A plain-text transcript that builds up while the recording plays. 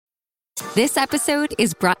This episode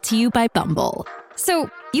is brought to you by Bumble. So,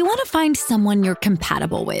 you want to find someone you're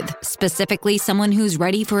compatible with, specifically someone who's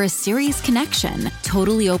ready for a serious connection,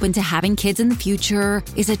 totally open to having kids in the future,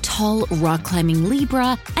 is a tall, rock-climbing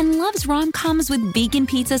Libra, and loves rom-coms with vegan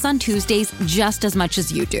pizzas on Tuesdays just as much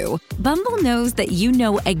as you do. Bumble knows that you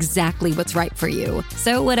know exactly what's right for you.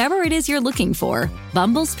 So whatever it is you're looking for,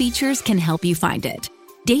 Bumble's features can help you find it.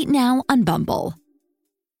 Date now on Bumble.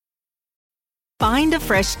 Find a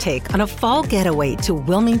fresh take on a fall getaway to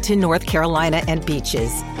Wilmington, North Carolina and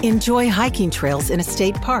beaches. Enjoy hiking trails in a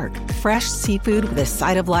state park, fresh seafood with a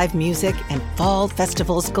side of live music, and fall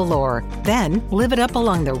festivals galore. Then live it up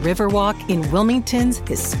along the Riverwalk in Wilmington's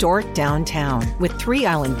historic downtown. With 3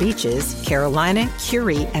 island beaches, Carolina,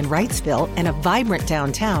 Curie, and Wrightsville, and a vibrant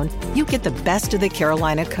downtown, you get the best of the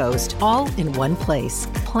Carolina coast all in one place.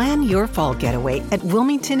 Plan your fall getaway at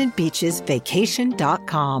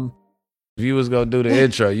WilmingtonandBeachesVacation.com. If you was gonna do the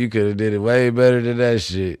intro, you could have did it way better than that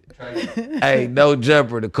shit. Hey, No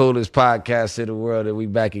Jumper, the coolest podcast in the world, and we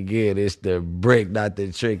back again. It's the brick, not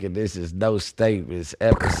the trick, and this is No Statements,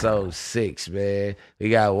 episode 6, man. We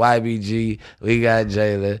got YBG, we got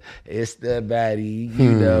Jayla. It's the baddie,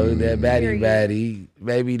 you know, the baddie.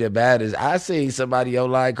 Maybe the baddest. I seen somebody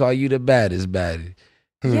online call you the baddest baddie.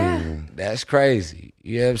 Yeah. That's crazy.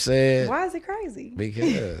 You know what I'm saying? Why is it crazy?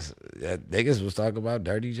 Because niggas was talking about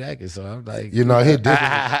dirty jackets, so I'm like, you know, he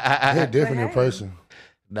different in person.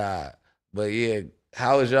 Nah, but yeah,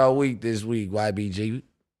 how was y'all week this week, YBG?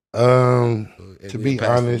 To be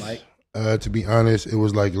honest, it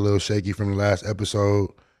was like a little shaky from the last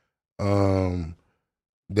episode.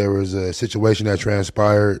 There was a situation that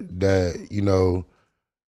transpired that, you know,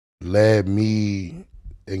 led me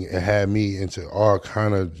and had me into all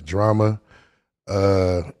kind of drama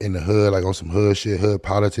in the hood, like on some hood shit, hood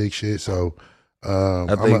politics shit. So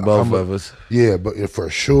I think both of us. Yeah, but for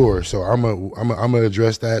sure. So I'm gonna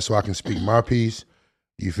address that so I can speak my piece.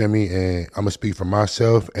 You feel me? And I'm gonna speak for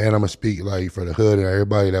myself, and I'm gonna speak like for the hood and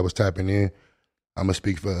everybody that was tapping in. I'm gonna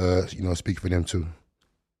speak for speak for them too.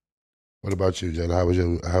 What about you, Jayla?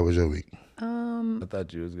 How was your week? I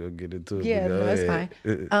thought you was gonna get into it. Yeah, no, it's fine.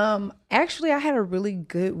 Actually, I had a really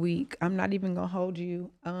good week. I'm not even gonna hold you.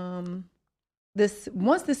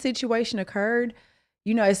 Once the situation occurred,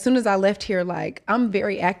 you know, as soon as I left here, like, I'm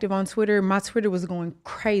very active on Twitter. My Twitter was going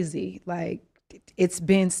crazy. Like, it's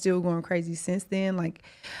been still going crazy since then. Like,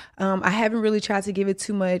 I haven't really tried to give it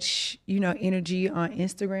too much, you know, energy on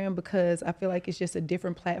Instagram because I feel like it's just a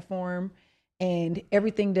different platform. And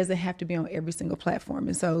everything doesn't have to be on every single platform.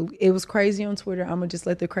 And so it was crazy on Twitter. I'm going to just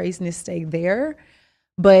let the craziness stay there.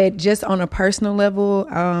 But just on a personal level,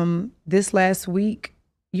 this last week,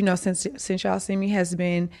 you know, since y'all seen me, has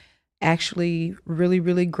been actually really,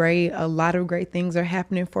 really great. A lot of great things are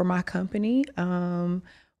happening for my company.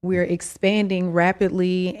 We're expanding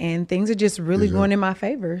rapidly and things are just really going in my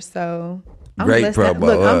favor. So I'm great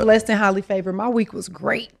promo. I'm blessed and highly favored. My week was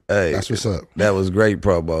great. Hey, that's what's up. That was great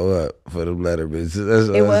promo for them Lettermans.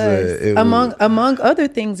 It was among other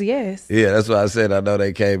things. Yes. Yeah, that's why I said I know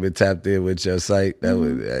they came and tapped in with your site. That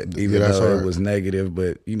was even though it was negative,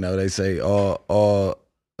 but you know they say all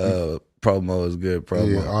promo is good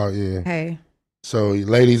promo. Yeah. Hey. So,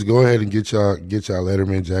 ladies, go ahead and get y'all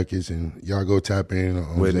Letterman jackets, and y'all go tap in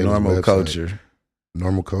on with Jayla's Normal website. Culture.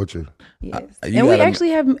 Normal Culture. Yes, and we actually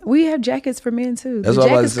have jackets for men too. The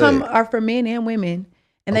jackets are for men and women,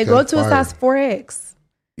 and they go to a size 4X.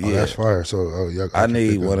 Yeah, that's fire. So I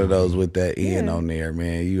need one of those with that N on there,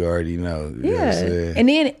 man. You already know. You know what I'm saying? And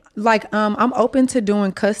then like I'm open to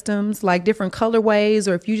doing customs, like different colorways,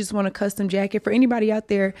 or if you just want a custom jacket for anybody out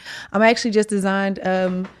there. I'm actually just designed.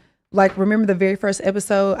 Like, remember the very first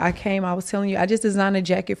episode I was telling you, I just designed a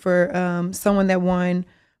jacket for someone that won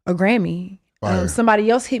a Grammy. Somebody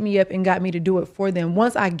else hit me up and got me to do it for them.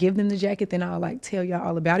 Once I give them the jacket, then I'll like tell y'all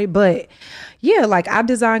all about it. But yeah, like I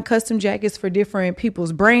designed custom jackets for different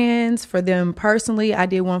people's brands, for them personally. I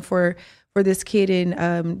did one for this kid in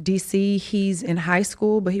DC. He's in high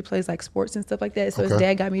school, but he plays like sports and stuff like that. So his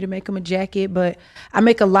dad got me to make him a jacket. But I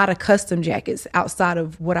make a lot of custom jackets outside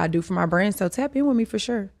of what I do for my brand. So tap in with me for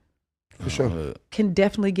sure. For sure. Can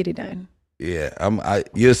definitely get it done. Yeah,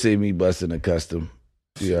 you'll see me busting a custom.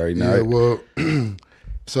 You already know. Yeah, well,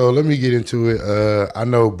 so let me get into it. I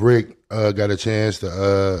know Brick got a chance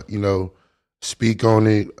to, speak on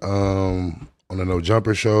it on the No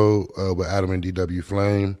Jumper show with Adam and DW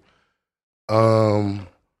Flame.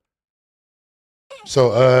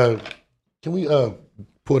 So can we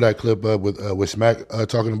pull that clip up with Smack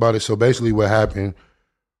talking about it? So basically what happened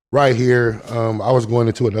right here, I was going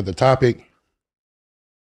into another topic.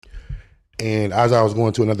 And as I was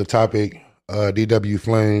going to another topic, DW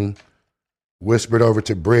Flame whispered over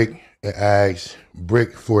to Brick and asked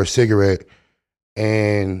Brick for a cigarette,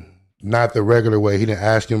 and not the regular way. He didn't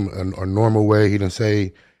ask him a normal way. He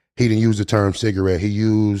didn't use the term cigarette. He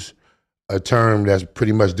used a term that's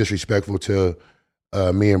pretty much disrespectful to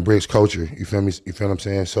me and Brick's culture. You feel me? You feel what I'm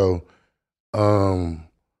saying? So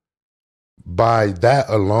by that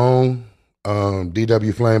alone,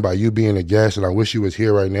 DW Flame, by you being a guest, and I wish you was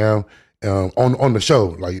here right now, on the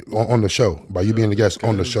show, like on the show, by you being a guest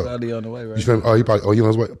on the show. Probably on the way, right? You feel me? You on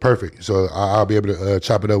his way? Perfect. So I'll be able to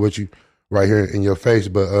chop it up with you right here in your face.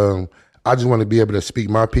 But I just want to be able to speak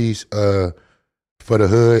my piece for the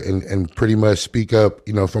hood and pretty much speak up,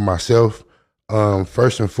 for myself.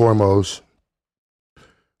 First and foremost,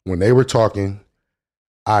 when they were talking,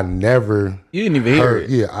 I never. You didn't even hear it.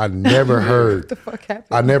 Yeah, I never heard. What the fuck happened?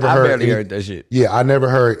 I never I heard. barely heard that shit. Yeah, I never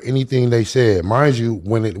heard anything they said. Mind you,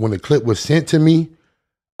 when the clip was sent to me,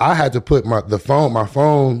 I had to put my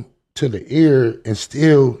phone to the ear and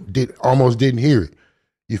still almost didn't hear it.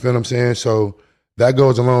 You feel what I'm saying? So that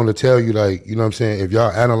goes along to tell you, like, you know what I'm saying? If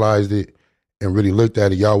y'all analyzed it and really looked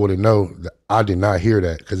at it, y'all would have known that I did not hear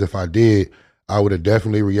that. Because if I did, I would have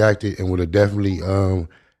definitely reacted and would have definitely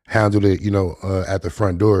handled it, at the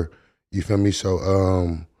front door. You feel me?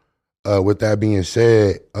 So with that being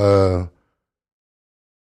said, I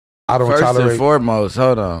don't First tolerate. and foremost,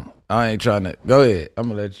 hold on. I ain't trying to. Go ahead. I'm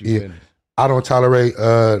gonna let you finish. I don't tolerate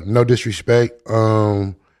no disrespect,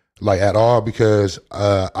 like at all, because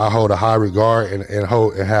I hold a high regard and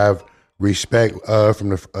have respect from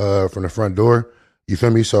the front door. You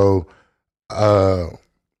feel me? So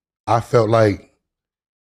I felt like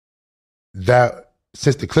that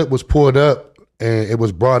since the clip was pulled up and it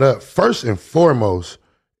was brought up, first and foremost,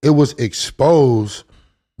 it was exposed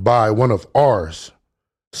by one of ours,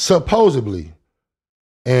 supposedly.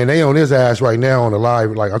 And they on his ass right now on the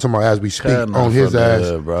live, like I'm talking about as we speak, on his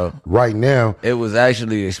ass bro. right now. It was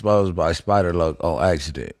actually exposed by Spider Loc on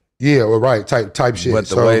accident. Yeah, well, right, type shit. But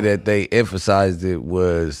the way that they emphasized it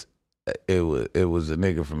was a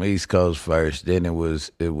nigga from East Coast first, then it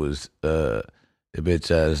was the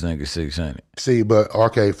bitch ass nigga 600. See, but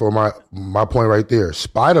okay, for my point right there,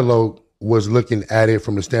 Spider Loc was looking at it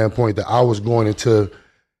from the standpoint that I was going into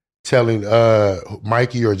telling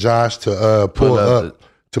Mikey or Josh to pull up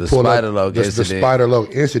the Spider Loc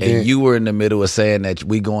incident. And you were in the middle of saying that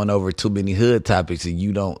we going over too many hood topics and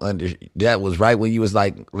you don't that was right when you was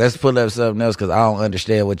like, let's pull up something else because I don't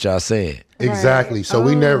understand what y'all saying. Exactly. So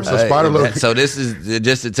we never. So Spider Loc. So this is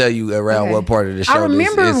just to tell you around what part of the show I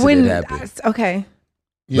remember this when happened. Okay.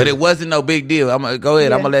 Yeah. But it wasn't no big deal. Go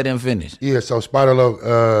ahead. Yeah. I'm gonna let him finish. Yeah. So Spider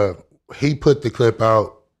Loc, he put the clip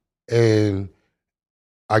out, and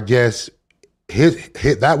I guess his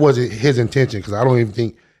that wasn't his intention because I don't even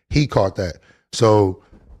think he caught that. So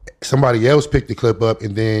somebody else picked the clip up,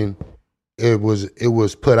 and then it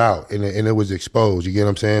was put out and it was exposed. You get what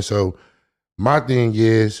I'm saying? So my thing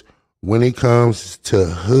is, when it comes to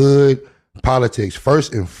hood politics,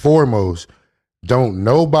 first and foremost, don't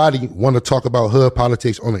nobody want to talk about hood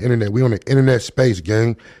politics on the internet. We on the internet space,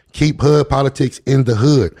 gang. Keep hood politics in the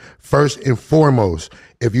hood. First and foremost,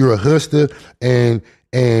 if you're a hoodster and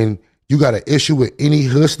you got an issue with any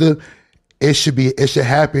hoodster, it should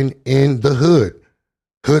happen in the hood.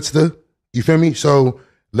 Hoodster, you feel me? So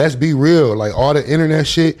let's be real. Like all the internet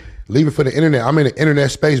shit, leave it for the internet. I'm in the internet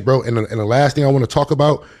space, bro. And the last thing I want to talk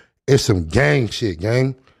about is some gang shit,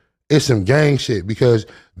 gang. It's some gang shit because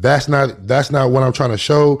that's not what I'm trying to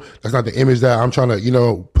show. That's not the image that I'm trying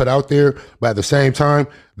to, put out there. But at the same time,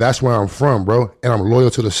 that's where I'm from, bro. And I'm loyal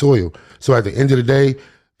to the soil. So at the end of the day,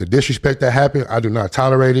 the disrespect that happened, I do not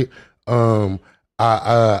tolerate it.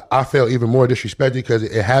 I felt even more disrespected because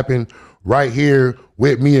it happened right here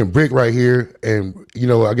with me and Brick right here. And,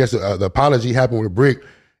 I guess the apology happened with Brick.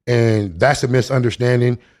 And that's a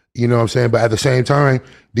misunderstanding. You know what I'm saying? But at the same time,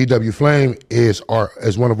 DW Flame is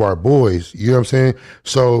one of our boys. You know what I'm saying?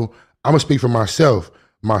 So I'm gonna speak for myself.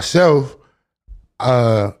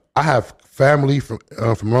 I have family from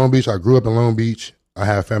Long Beach. I grew up in Long Beach. I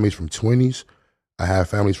have families from 20s. I have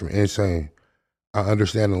families from Insane. I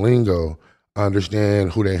understand the lingo. I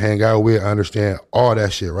understand who they hang out with. I understand all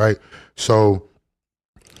that shit, right? So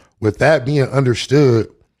with that being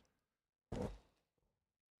understood,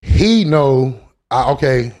 he know,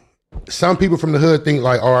 okay, some people from the hood think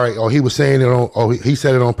like, all right, he was saying it he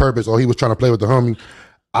said it on purpose, or he was trying to play with the homie.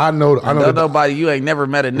 I know nobody. You ain't never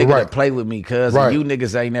met a nigga that played with me, cuz. Right. You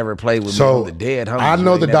niggas ain't never played with me on the dead homie. I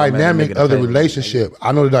know the dynamic of the relationship.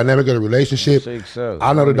 I know the dynamic of the relationship.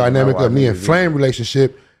 I know the dynamic of me and Flame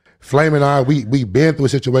relationship. Flame and I, we been through a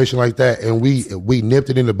situation like that, and we nipped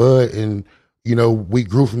it in the bud, and we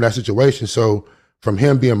grew from that situation. So from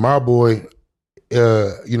him being my boy,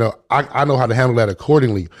 I know how to handle that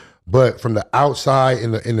accordingly. But from the outside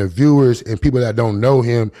and the viewers and people that don't know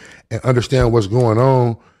him and understand what's going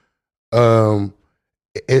on,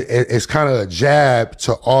 it's kind of a jab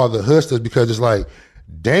to all the hustlers, because it's like,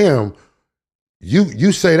 damn,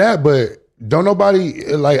 you say that, but don't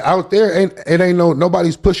nobody like out there,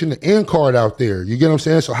 nobody's pushing the end card out there. You get what I'm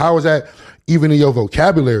saying? So how is that even in your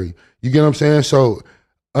vocabulary? You get what I'm saying? So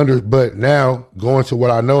but now going to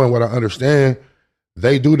what I know and what I understand,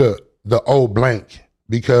 they do the old blank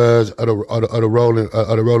because of the rolling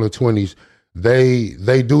 20s.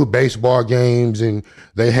 They do baseball games and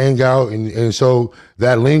they hang out, and so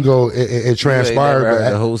that lingo it transpired. You ain't never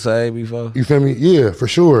heard the who say before? You feel me? Yeah, for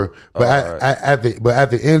sure. But at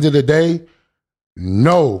the end of the day,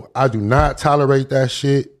 no, I do not tolerate that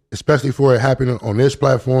shit, especially for it happening on this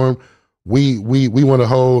platform. We want to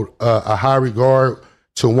hold a high regard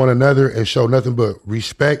to one another and show nothing but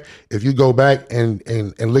respect. If you go back and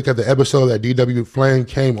look at the episode that DW Flame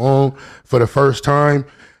came on for the first time,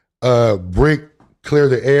 Brick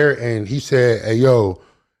cleared the air and he said, "Hey, yo,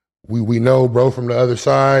 we know, bro, from the other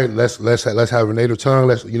side. Let's have a native tongue.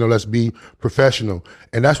 Let's be professional."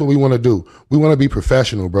 And that's what we want to do. We want to be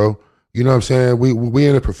professional, bro. You know what I'm saying? We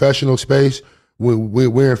in a professional space.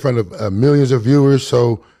 We're in front of millions of viewers,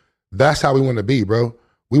 so that's how we want to be, bro.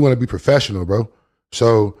 We want to be professional, bro.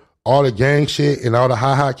 So all the gang shit and all the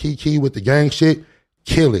ha kiki with the gang shit,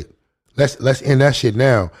 kill it. Let's end that shit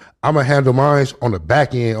now. I'm gonna handle mine on the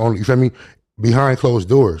back end, you feel me, behind closed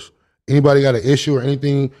doors. Anybody got an issue or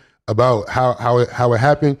anything about how it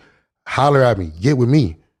happened, holler at me, get with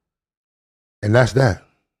me. And that's that.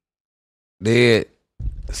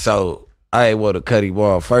 So I ain't want to cut him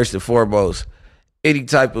off. First and foremost, any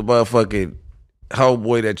type of motherfucking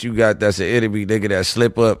homeboy that you got that's an enemy, nigga, that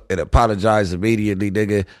slip up and apologize immediately,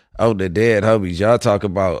 nigga, on the dead homies. Y'all talk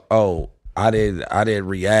about, I didn't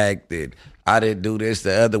react and I didn't do this,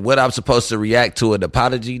 the other. What I'm supposed to react to an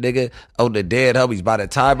apology, nigga, on the dead homies. By the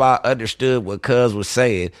time I understood what Cuz was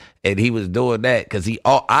saying, and he was doing that, because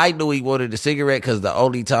I knew he wanted a cigarette, because the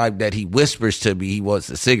only time that he whispers to me he wants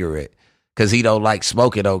a cigarette, because he don't like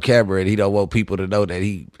smoking on camera and he don't want people to know that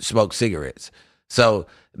he smokes cigarettes. So,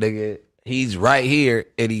 nigga, he's right here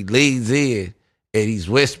and he leans in and he's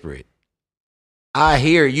whispering. I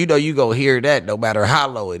hear, you gonna hear that no matter how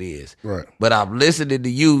low it is. Right. But I'm listening to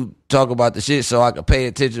you talk about the shit so I can pay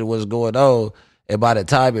attention to what's going on. And by the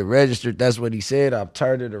time it registered, that's what he said. I'm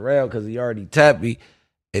turning around because he already tapped me.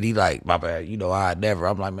 And he like, my bad, I never.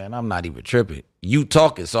 I'm like, man, I'm not even tripping. You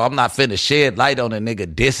talking, so I'm not finna shed light on a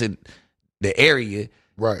nigga dissing the area.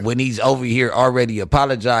 Right. When he's over here already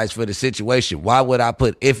apologized for the situation. Why would I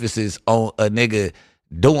put emphasis on a nigga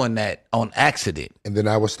doing that on accident? And then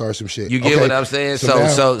I would start some shit. You get what I'm saying? So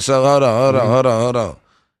hold on.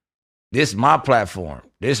 This my platform.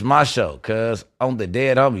 This my show. Cause on the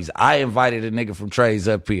Dead Homies, I invited a nigga from Trades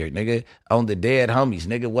up here, nigga. On the Dead Homies,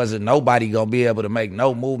 nigga, wasn't nobody gonna be able to make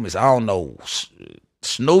no movements. I don't know.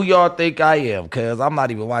 Snoo y'all think I am, cause I'm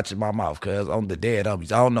not even watching my mouth, cause on the Dead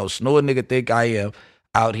Homies. I don't know. Snoo a nigga think I am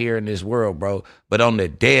out here in this world, bro. But on the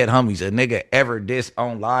Dead Homies, a nigga ever diss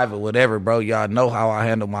on live or whatever, bro, y'all know how I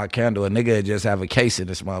handle my candle. A nigga just have a case in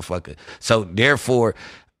this motherfucker. So therefore,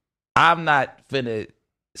 I'm not finna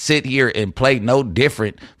sit here and play no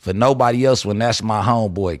different for nobody else when that's my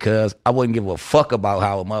homeboy, cuz I wouldn't give a fuck about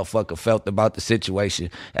how a motherfucker felt about the situation.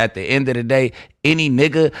 At the end of the day, any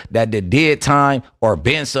nigga that did time or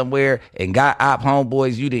been somewhere and got op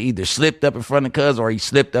homeboys, you either slipped up in front of cuz or he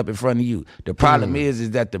slipped up in front of you. The problem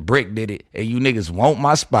is that the Brick did it and you niggas want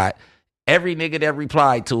my spot. Every nigga that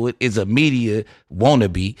replied to it is a media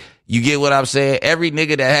wannabe. You get what I'm saying? Every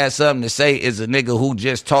nigga that has something to say is a nigga who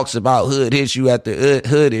just talks about hood issue after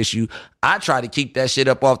hood issue. I try to keep that shit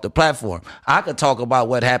up off the platform. I could talk about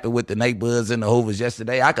what happened with the neighbors and the Hoovers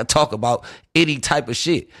yesterday. I could talk about any type of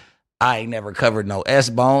shit. I ain't never covered no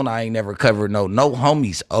S-Bone. I ain't never covered no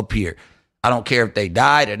homies up here. I don't care if they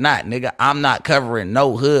died or not, nigga. I'm not covering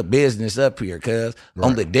no hood business up here, cuz. Right.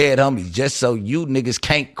 On the Dead Homies, just so you niggas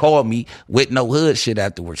can't call me with no hood shit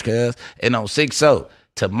afterwards, cuz. And on 6-0,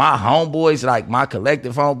 to my homeboys, like my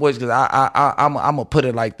collective homeboys, cuz I'm gonna put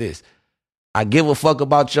it like this. I give a fuck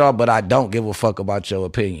about y'all, but I don't give a fuck about your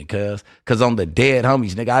opinion, cuz on the Dead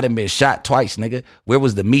Homies, nigga, I done been shot twice, nigga. Where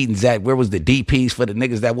was the meetings at? Where was the DPs for the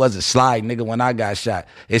niggas that wasn't sliding, nigga, when I got shot?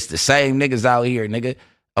 It's the same niggas out here, nigga.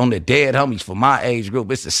 On the Dead Homies for my age group,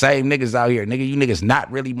 it's the same niggas out here, nigga. You niggas not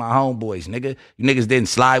really my homeboys, nigga. You niggas didn't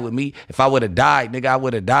slide with me. If I would have died, nigga, I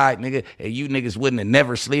would have died, nigga. And you niggas wouldn't have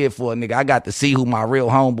never slid for a nigga. I got to see who my real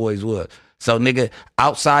homeboys was. So, nigga,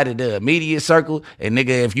 outside of the immediate circle, and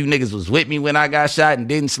nigga, if you niggas was with me when I got shot and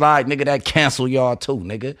didn't slide, nigga, that cancel y'all too,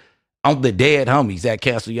 nigga. I'm the dead homies that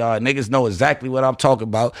cancel y'all. Niggas know exactly what I'm talking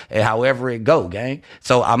about and however it go, gang.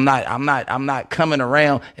 So I'm not coming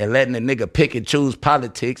around and letting the nigga pick and choose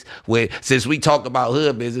politics where, since we talk about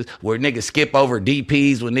hood business, where niggas skip over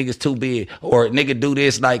DPs when niggas too big, or nigga do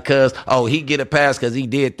this like cuz, oh, he get a pass cause he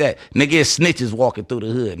did that. Nigga, it's snitches walking through the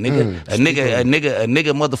hood. Nigga, a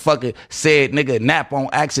nigga motherfucker said nigga nap on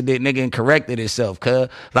accident, nigga, and corrected itself, cuz.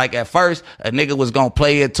 Like at first, a nigga was gonna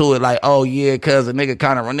play into it like, oh yeah, cuz a nigga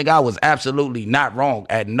kind of, nigga, I was absolutely not wrong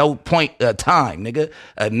at no point of time, nigga.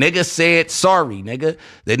 A nigga said sorry, nigga.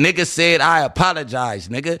 The nigga said I apologize,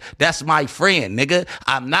 nigga. That's my friend, nigga.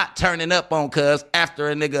 I'm not turning up on cuz after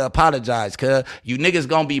a nigga apologize, cuz. You niggas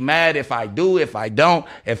gonna be mad if I do, if I don't,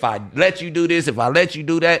 if I let you do this, if I let you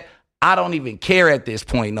do that. I don't even care at this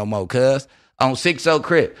point no more, cuz. On 6-0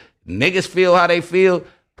 Crip, niggas feel how they feel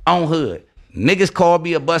on hood. Niggas call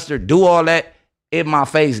me a buster, do all that. In my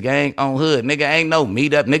face, gang, on hood. Nigga, ain't no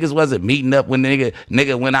meetup. Niggas wasn't meeting up when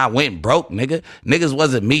nigga, when I went broke, nigga. Niggas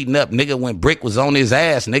wasn't meeting up, nigga, when Brick was on his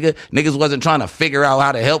ass, nigga. Niggas wasn't trying to figure out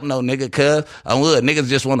how to help no nigga, cuz. On hood, niggas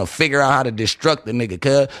just want to figure out how to destruct the nigga,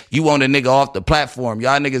 cuz. You want a nigga off the platform.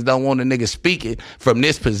 Y'all niggas don't want a nigga speaking from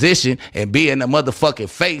this position and being the motherfucking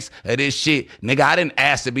face of this shit. Nigga, I didn't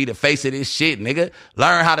ask to be the face of this shit, nigga.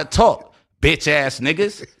 Learn how to talk. Bitch ass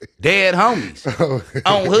niggas, dead homies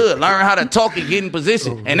on hood. Learn how to talk and get in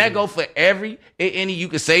position, and that go for any. You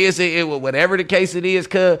could say it whatever the case it is,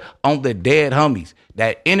 cuz on the dead homies.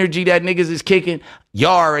 That energy that niggas is kicking,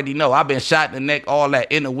 y'all already know. I've been shot in the neck, all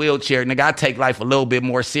that in a wheelchair, nigga. I take life a little bit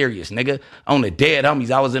more serious, nigga. On the dead homies,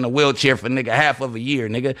 I was in a wheelchair for nigga half of a year,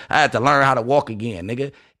 nigga. I had to learn how to walk again,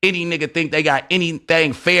 nigga. Any nigga think they got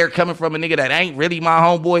anything fair coming from a nigga that ain't really my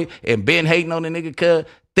homeboy and been hating on the nigga, cuz.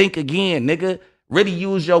 Think again, nigga. Really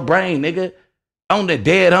use your brain, nigga. On the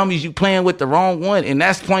dead homies, you playing with the wrong one. And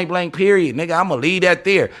that's point blank, period. Nigga, I'ma leave that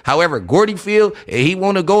there. However, Gordy feel, and he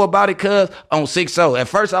want to go about it, cuz, on 6-0. At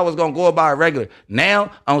first, I was going to go about it regular.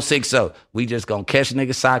 Now, on 6-0, we just going to catch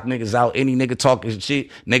niggas, sock niggas out, any nigga talking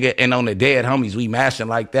shit, nigga, and on the dead homies, we mashing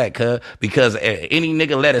like that, cuz. Because any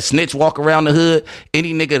nigga let a snitch walk around the hood,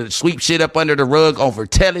 any nigga sweep shit up under the rug over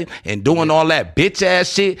telling and doing all that bitch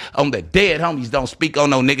ass shit, on the dead homies don't speak on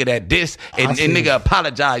no nigga that diss and nigga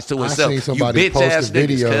apologize to himself. You bitch ass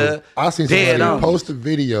niggas, I seen somebody post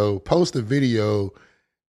a video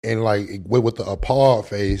and like with the appalled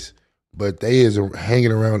face, but they is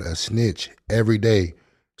hanging around a snitch every day.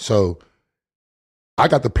 So I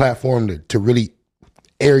got the platform to really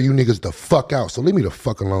air you niggas the fuck out. So leave me the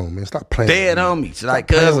fuck alone, man. Stop playing. Dead homies. Like,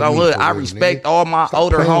 cuz I respect all my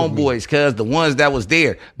older homeboys, cuz the ones that was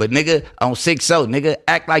there. But nigga, on 6-0, nigga,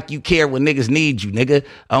 act like you care when niggas need you, nigga.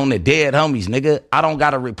 On the dead homies, nigga. I don't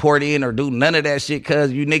gotta report in or do none of that shit,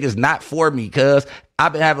 cuz you niggas not for me, cuz.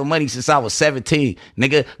 I've been having money since I was 17,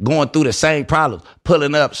 nigga, going through the same problems,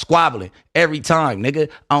 pulling up, squabbling every time, nigga.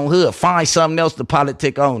 On hood, find something else to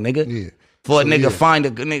politic on, nigga. Yeah. For a nigga find a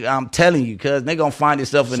good nigga, I'm telling you, cuz they gonna find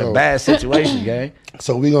themselves in a bad situation, gang.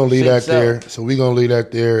 So we gonna leave that there. We gonna leave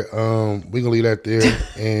that there,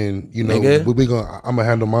 and you know, I'm gonna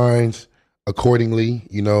handle mines accordingly.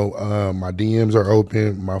 You know, my DMs are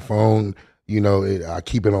open, my phone, you know, I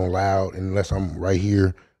keep it on loud unless I'm right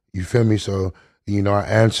here. You feel me? So you know, I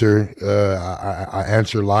answer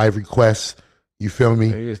live requests. You feel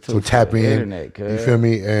me? So tap in. Internet, you feel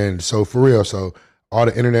me? And so for real, so. All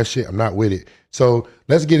the internet shit, I'm not with it. So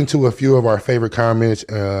let's get into a few of our favorite comments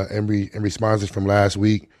and responses from last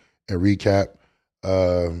week and recap.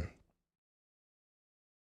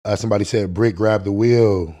 Somebody said, Brick grabbed the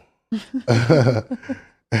wheel. He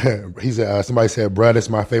said, somebody said, bruh, that's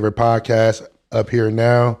my favorite podcast up here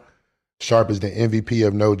now. Sharp is the MVP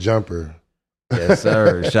of No Jumper. Yes,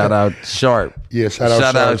 sir. Shout out Sharp. Yeah, shout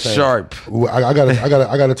out Sharp. I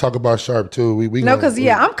gotta talk about Sharp too.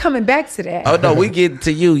 I'm coming back to that. Oh no, we get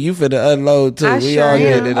to you. You finna unload too. I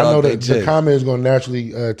know that the comment is gonna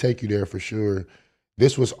naturally take you there for sure.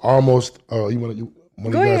 This was almost. You want to read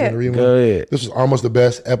one? Go ahead. This was almost the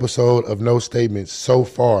best episode of No Statements so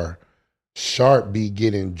far. Sharp be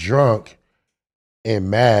getting drunk and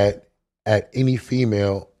mad at any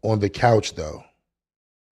female on the couch though.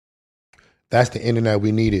 That's the internet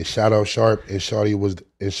we needed. Shout out Sharp and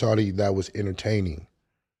Shawty that was entertaining.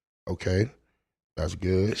 Okay, that's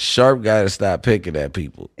good. Sharp got to stop picking at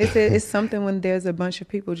people. It's something when there's a bunch of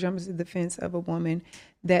people jumping to the defense of a woman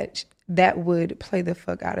that would play the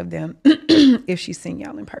fuck out of them if she's seen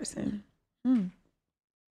y'all in person. And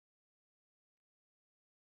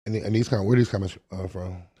these where these comments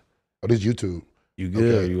from? Oh, this is YouTube. You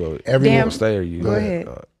good? Okay. Or you Everyone- gonna stay or you Go ahead.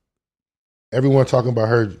 Everyone talking about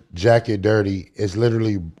her jacket dirty. It's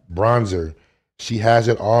literally bronzer. She has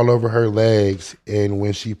it all over her legs, and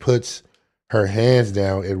when she puts her hands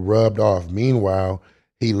down, it rubbed off. Meanwhile,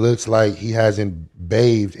 he looks like he hasn't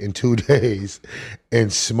bathed in 2 days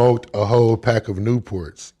and smoked a whole pack of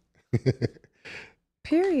Newports.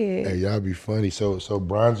 Period. Hey, y'all be funny. So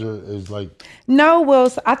bronzer is like, No, well,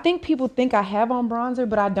 so I think people think I have on bronzer,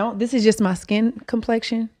 but I don't. This is just my skin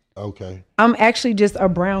complexion. okay. I'm actually just a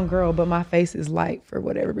brown girl, but my face is light for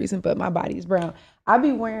whatever reason, but my body is brown. I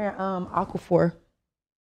be wearing Aquaphor.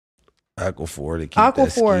 Aquaphor to keep that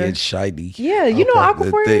Aquaphor. skin shiny. Yeah, you know what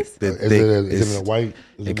Aquaphor is? Is it a white?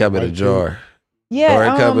 It come in a jar. Yeah, Or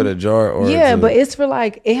it come in a jar. Or yeah, it's a- but it's for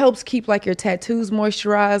like, it helps keep like your tattoos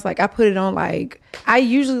moisturized. Like I put it on like, I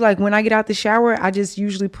usually like when I get out the shower, I just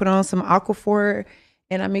usually put on some Aquaphor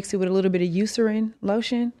and I mix it with a little bit of Eucerin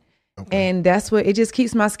lotion. And that's what, it just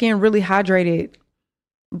keeps my skin really hydrated.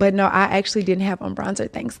 But no, I actually didn't have on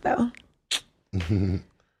bronzer. Thanks though.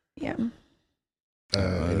 Yeah.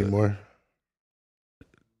 Any more?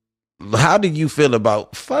 How do you feel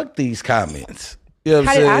about fuck these comments? You know what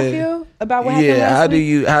How I'm did I saying? feel about what happened Yeah, last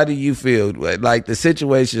week? how do you feel? Like the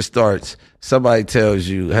situation starts, somebody tells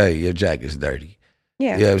you, hey, your jacket's dirty.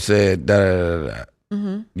 Yeah. You know what I'm saying? Da, da, da, da.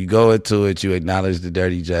 Mm-hmm. You go into it, you acknowledge the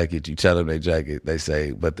dirty jacket, you tell them their jacket, they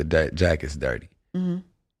say, but the jacket's dirty. Mm-hmm.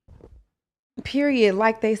 Period.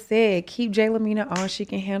 Like they said, keep Jay Lamina on. She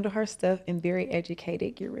can handle her stuff and very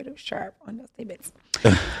educated. Get rid of Sharp on those statements.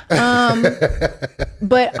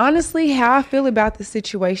 But honestly, how I feel about the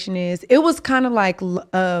situation is it was kind of like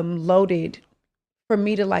loaded for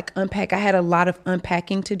me to like unpack. I had a lot of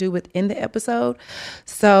unpacking to do within the episode.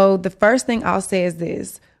 So the first thing I'll say is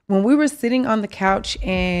this. When we were sitting on the couch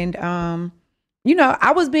and,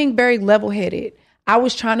 I was being very level-headed. I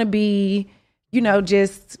was trying to be,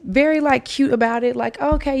 just very like cute about it. Like,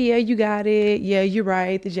 okay, yeah, you got it. Yeah, you're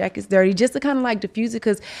right. The jacket's dirty. Just to kind of like diffuse it.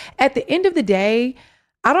 Because at the end of the day,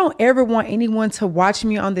 I don't ever want anyone to watch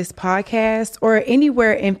me on this podcast or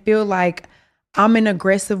anywhere and feel like I'm an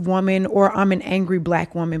aggressive woman or I'm an angry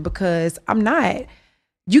Black woman, because I'm not.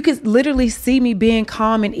 You could literally see me being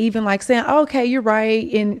calm and even like saying, oh, okay, you're right.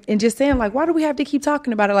 And just saying like, why do we have to keep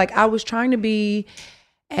talking about it? Like I was trying to be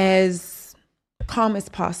as calm as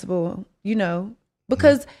possible,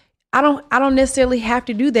 because I don't necessarily have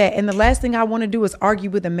to do that. And the last thing I want to do is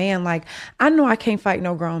argue with a man. Like, I know I can't fight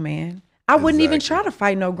no grown man. I wouldn't even try to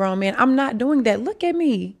fight no grown man. I'm not doing that. Look at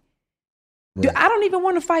me. Right. Dude, I don't even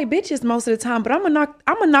want to fight bitches most of the time, but I'm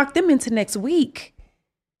gonna knock them into next week.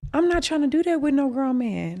 I'm not trying to do that with no grown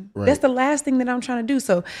man. Right. That's the last thing that I'm trying to do.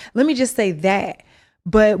 So let me just say that.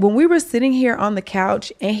 But when we were sitting here on the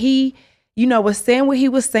couch and he, was saying what he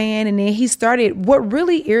was saying, and then he started, what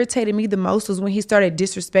really irritated me the most was when he started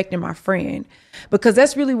disrespecting my friend, because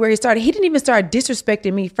that's really where he started. He didn't even start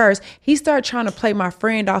disrespecting me first. He started trying to play my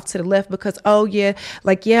friend off to the left because, oh yeah,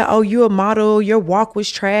 you a model, your walk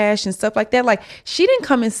was trash and stuff like that. Like, she didn't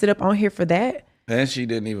come and sit up on here for that. And she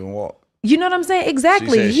didn't even walk. You know what I'm saying?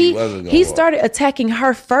 Exactly. She said she wasn't gonna He walk. started attacking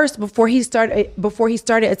her first before he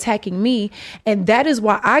started attacking me. And that is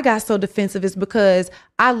why I got so defensive, is because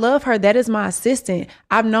I love her. That is my assistant.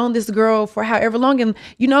 I've known this girl for however long. And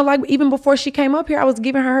like even before she came up here, I was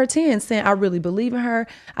giving her 10, saying I really believe in her.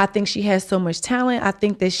 I think she has so much talent. I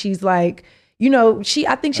think that she's like, I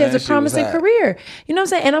think she has And a she promising was hot. career. You know what I'm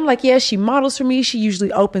saying? And I'm like, yeah, she models for me. She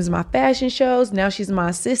usually opens my fashion shows. Now she's my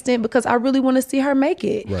assistant because I really want to see her make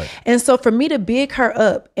it. Right. And so for me to big her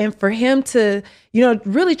up and for him to,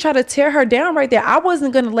 really try to tear her down right there, I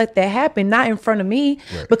wasn't going to let that happen, not in front of me,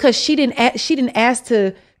 because she didn't ask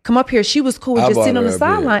to come up here. She was cool with I just bought sitting on her the a beer.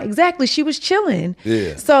 sideline. Exactly. She was chilling.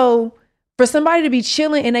 Yeah. So for somebody to be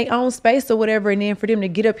chilling in their own space or whatever, and then for them to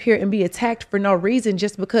get up here and be attacked for no reason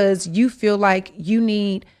just because you feel like you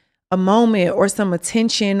need a moment or some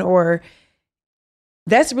attention, or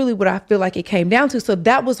that's really what I feel like it came down to. So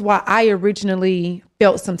that was why I originally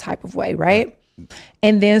felt some type of way, right?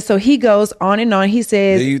 And then so he goes on and on. He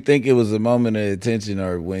says, Do you think it was a moment of attention,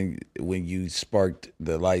 or when you sparked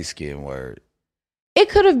the light skin word? it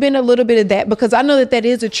could have been a little bit of that, because I know that that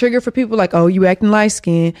is a trigger for people, like, oh, you acting light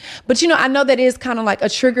skinned. But, I know that is kind of like a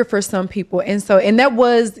trigger for some people. And so, and that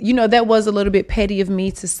was, that was a little bit petty of me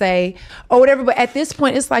to say or whatever. But at this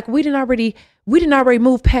point, it's like, we didn't already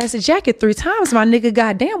move past the jacket 3 times, my nigga.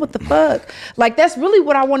 Goddamn, what the fuck? Like, that's really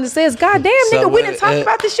what I wanted to say is, goddamn, nigga, we didn't talk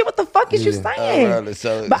about this shit. What the fuck is you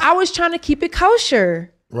saying? But I was trying to keep it kosher.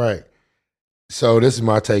 Right. So this is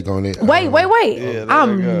my take on it. Wait. Yeah,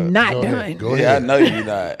 I'm not Go done. ahead. Go Yeah, I ahead. know you're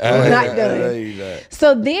not. I'm not I done. know you're not.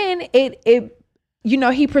 So then it you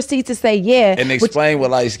know, he proceeds to say, yeah. And explain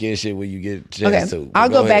what light skin shit when you get a chance to. I'll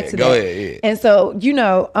go back to that. Go ahead, yeah. And so, you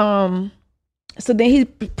know, so then he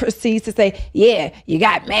proceeds to say, yeah, you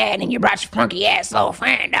got mad and you brought your funky ass little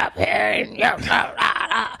friend up here.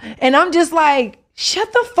 And I'm just like,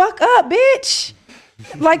 shut the fuck up, bitch.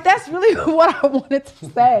 Like, that's really what I wanted to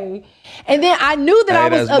say. And then I knew that I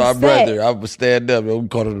was upset. That's my brother. I would stand up. I'm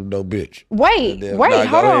calling him no bitch. Wait,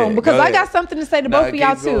 hold on. Because I got something to say to both of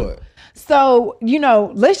y'all, too. So, you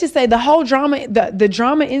know, let's just say the whole drama, the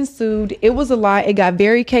drama ensued. It was a lot. It got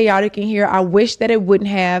very chaotic in here. I wish that it wouldn't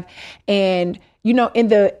have. And, you know, in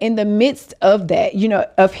the midst of that, you know,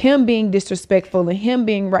 of him being disrespectful and him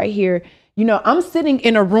being right here, you know, I'm sitting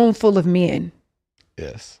in a room full of men.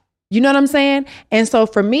 Yes. You know what I'm saying? And so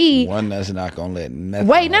for me, one that's not gonna let nothing.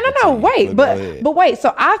 Wait, no, wait, but wait.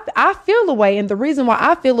 So I feel the way, and the reason why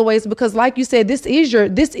I feel the way is because, like you said, this is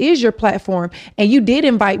your platform, and you did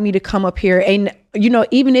invite me to come up here, and you know,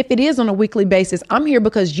 even if it is on a weekly basis, I'm here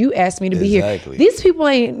because you asked me to be here. These people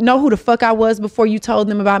ain't know who the fuck I was before you told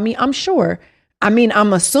them about me. I'm sure. I mean,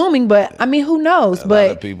 I'm assuming, but I mean, who knows? A lot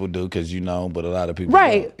of people do because you know, but a lot of people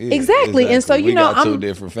right, don't. Yeah, exactly. And so we got two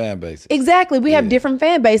different fan bases. Exactly, we have different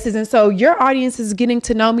fan bases, and so your audience is getting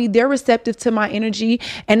to know me. They're receptive to my energy,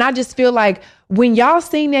 and I just feel like when y'all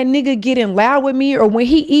seen that nigga getting loud with me, or when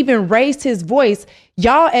he even raised his voice,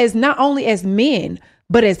 y'all as not only as men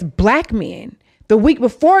but as black men. The week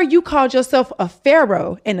before, you called yourself a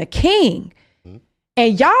pharaoh and a king.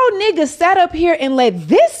 And y'all niggas sat up here and let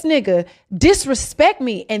this nigga disrespect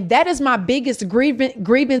me. And that is my biggest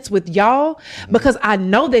grievance with y'all, because I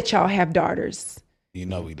know that y'all have daughters. You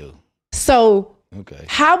know we do. So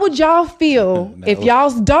how would y'all feel if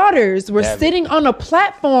y'all's daughters were sitting on a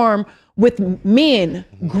platform with men,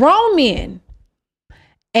 grown men,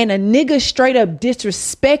 and a nigga straight up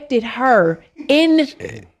disrespected her in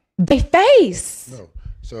their face? No.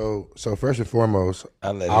 So first and foremost,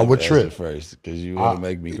 I would trip first because you want to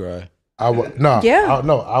make me cry. I would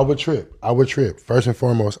I would trip. I would trip. First and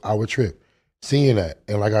foremost, I would trip. Seeing that,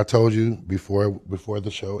 and like I told you before the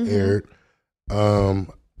show aired,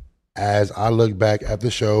 as I look back at the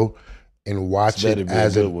show and watch it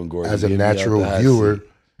as a natural viewer,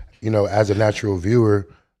 you know, as a natural viewer,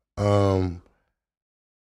 I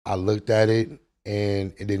looked at it.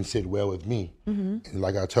 And it didn't sit well with me. And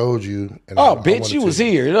like I told you, and bitch, you was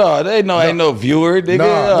here. No, ain't no viewer. Nigga.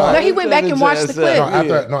 No, he went back and watched the clip.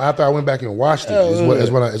 After I went back and watched it, is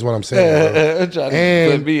what I'm saying. And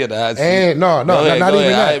put me in the hot seat. And not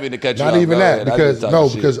even that.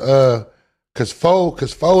 Because Fo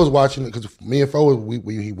was watching it. Because me and Fo,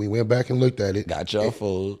 we went back and looked at it. Got y'all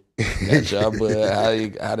food. Got y'all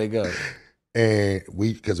bud. How they go? And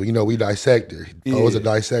because we dissector. Fo was a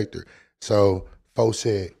dissector. So Fo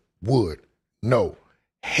said, "Wood, no,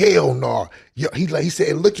 hell no." He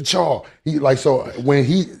said, "Look at y'all." He's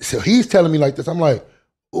telling me like this, I'm like,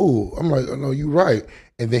 "Ooh," I'm like, "Oh no, you right."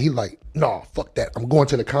 And then he like, "No, fuck that. I'm going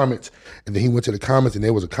to the comments." And then he went to the comments, and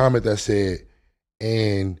there was a comment that said,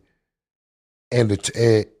 and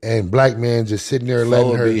black man just sitting there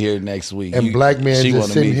letting her be here next week, and black man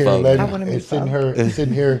just sitting here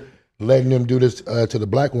sitting here letting them do this to the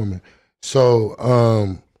black woman.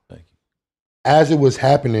 So as it was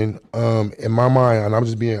happening, in my mind, and I'm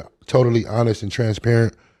just being totally honest and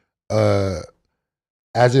transparent,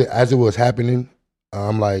 as it was happening,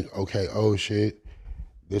 I'm like, okay, oh shit,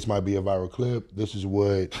 this might be a viral clip. This is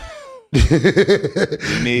what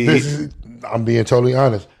I'm being totally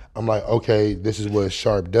honest. I'm like, okay, this is what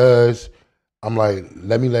Sharp does. I'm like,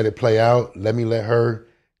 let me let it play out. Let me let her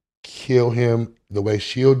kill him the way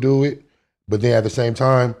she'll do it. But then at the same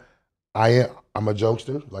time, I'm a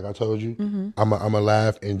jokester, like I told you. I'm a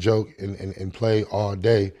laugh and joke and play all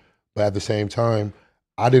day. But at the same time,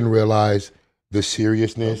 I didn't realize the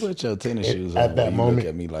seriousness. Don't put your tennis shoes at on that moment. Look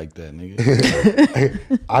at me like that, nigga.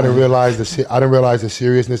 I didn't realize the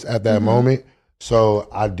seriousness at that moment. So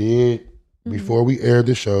I did, before we aired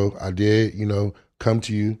the show, I did, come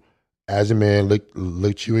to you as a man,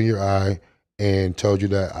 looked you in your eye, and told you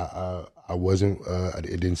that I wasn't.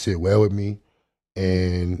 It didn't sit well with me.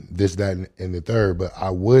 And this, that, and the third, but I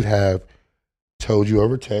would have told you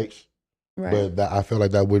over text, but I felt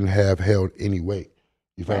like that wouldn't have held any weight.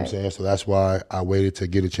 You feel what I'm saying? So that's why I waited to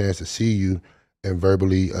get a chance to see you and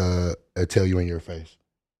verbally tell you in your face.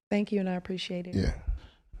 Thank you, and I appreciate it. Yeah.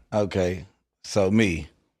 Okay, so me,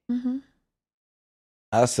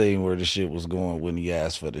 I seen where the shit was going when he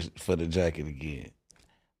asked for the jacket again.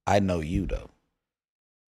 I know you though,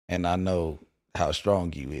 and I know how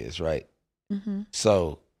strong you is, right?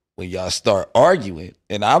 So when y'all start arguing,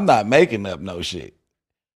 and I'm not making up no shit,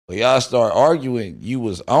 when y'all start arguing, you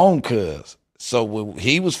was on cuz So when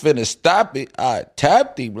he was finna stop it, I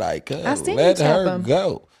tapped him like, I seen let you tap her him.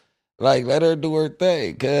 go. Like, let her do her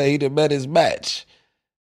thing, cuz he done met his match.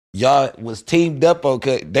 Y'all was teamed up on,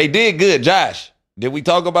 cuz they did good, Josh. Did we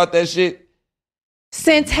talk about that shit?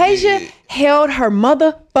 Santasia held her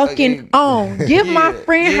motherfucking own. Give my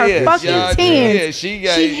friend her fucking y'all- 10. yeah, she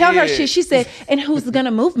held her yeah. shit. She said, and who's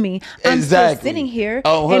gonna move me? I'm Exactly. still sitting here.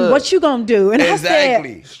 On and her. what you gonna do? And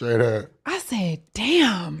Exactly. Straight up. I said,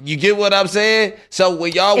 damn. You get what I'm saying? So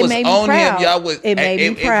when y'all It was made me on proud. him, y'all was It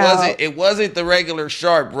made me proud. It wasn't the regular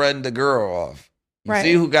Sharp running the girl off. You Right.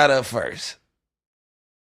 see who got up first?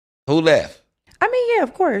 Who left? I mean, yeah,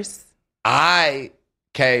 of course. I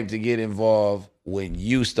came to get involved when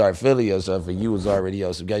you start feeling yourself and you was already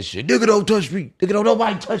on some gay shit. Nigga, don't touch me. Nigga, don't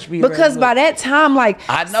nobody touch me. Because by that time, like,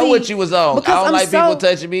 I know what you was on. I because don't I'm like so- people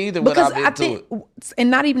touching me either when Because I'm I into think, it. and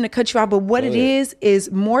not even to cut you off, but what it Go ahead.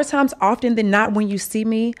 is more times often than not, when you see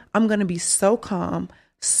me, I'm gonna be so calm,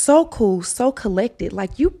 so cool, so collected.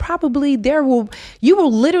 Like you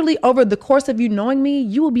will literally, over the course of you knowing me,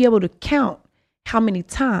 you will be able to count how many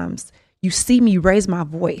times you see me raise my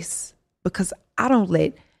voice, because I don't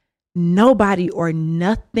let nobody or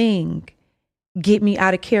nothing get me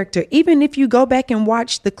out of character. Even if you go back and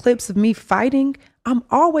watch the clips of me fighting, I'm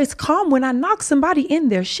always calm when I knock somebody in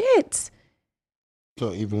their shit.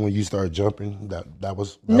 So even when you start jumping, that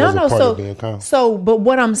was No, a part so of being calm. but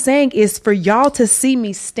what I'm saying is, for y'all to see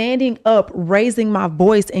me standing up, raising my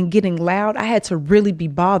voice and getting loud, I had to really be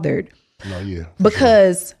bothered, No, yeah. for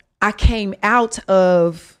because I came out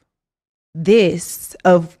of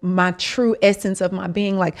my true essence of my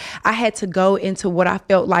being. Like, I had to go into what I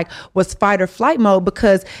felt like was fight or flight mode,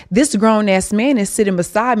 because this grown ass man is sitting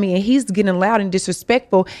beside me and he's getting loud and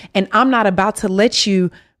disrespectful, and I'm not about to let you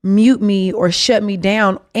mute me or shut me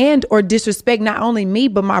down and or disrespect not only me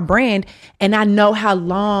but my brand. And I know how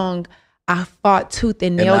long I fought tooth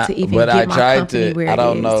and nail to even get my company where I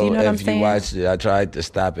don't it is. know You know what I'm if you saying? watched it. I tried to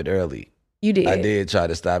stop it early. You did. I did try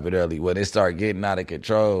to stop it early. When it started getting out of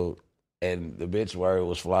control and the bitch word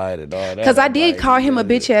was flying and all that. Because I did call him a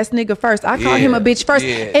bitch ass nigga first. I called him a bitch first.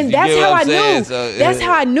 Yeah. And You that's get how what I I'm knew. saying? So, That's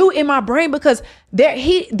how I knew in my brain, because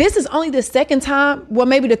this is only the second time, well,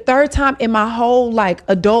 maybe the third time in my whole like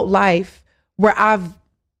adult life where I've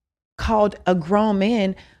called a grown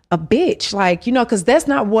man a bitch. Like, you know, because that's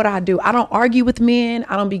not what I do. I don't argue with men.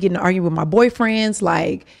 I don't be getting to argue with my boyfriends.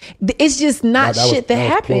 Like, it's just not shit that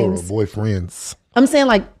happens. Plural, boyfriends. I'm saying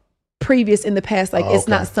like previous in the past, like it's okay.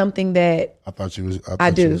 not something that I thought you was. I, I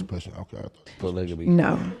thought you do. was pushing. Okay. I thought- polygamy.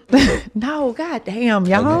 no, no, goddamn,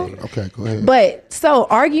 y'all. Okay. Go ahead. But so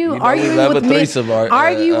You know, we arguing love a with men, threesome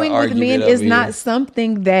arguing with men argument is over not here.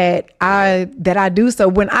 something that I do. So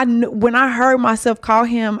when I heard myself call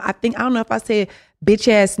him, I don't know if I said bitch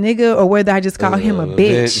ass nigga or whether I just call him a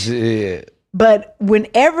bitch. Yeah. But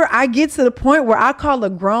whenever I get to the point where I call a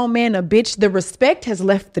grown man a bitch, the respect has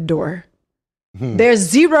left the door. There's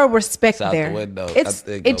zero respect It's out there. the window. I It's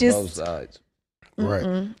think it on just both sides.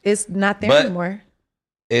 right. it's not there But- anymore.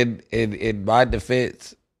 In my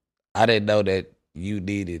defense, I didn't know that you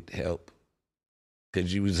needed help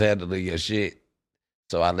because you was handling your shit.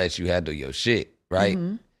 So I let you handle your shit, right?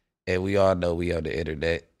 Mhm. And we all know we on the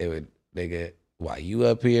internet. It would, nigga, while you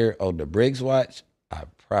up here on the Briggs watch, I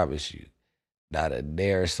promise you, not a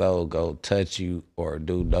dare soul go touch you or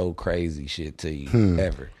do no crazy shit to you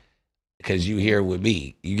ever. Because you here with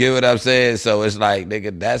me. You get what I'm saying? So it's like,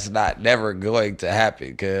 nigga, that's never going to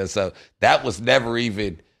happen. Cause so that was never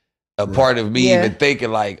even a part of me Yeah. even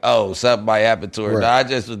thinking like, oh, something might happen to her. Right. No, I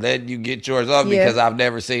just was letting you get yours off Yeah. because I've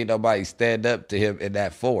never seen nobody stand up to him in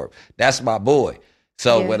that form. That's my boy.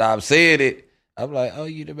 So Yeah. when I'm saying it, I'm like, oh,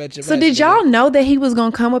 you done met your So match, did nigga. y'all know that he was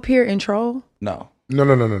gonna come up here and troll? No. No.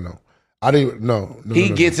 I didn't. No. He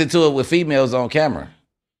no. gets into it with females on camera.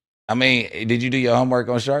 I mean, did you do your homework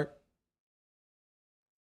on Sharp?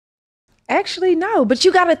 Actually, no. But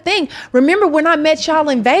you got to think. Remember when I met y'all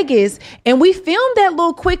in Vegas and we filmed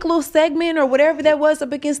that quick little segment or whatever that was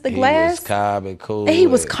up against the He glass? was calm and cool. And he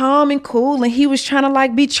was calm and cool, and he was trying to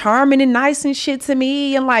like be charming and nice and shit to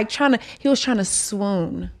me, and like he was trying to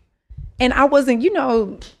swoon. And I wasn't,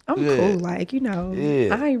 I'm Yeah. cool, like,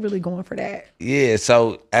 Yeah. I ain't really going for that. Yeah,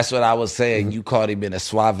 so that's what I was saying. You caught him in a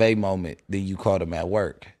suave moment, then you caught him at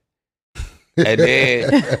work. And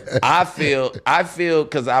then I feel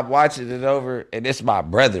because I'm watching it over, and it's my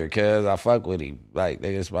brother, because I fuck with him. Like,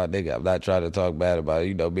 nigga, it's my nigga. I'm not trying to talk bad about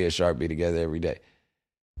it. Me and Sharp be together every day.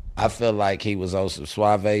 I feel like he was on some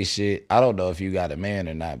suave shit. I don't know if you got a man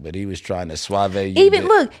or not, but he was trying to suave you. Even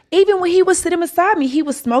when he was sitting beside me, he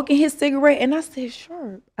was smoking his cigarette, and I said,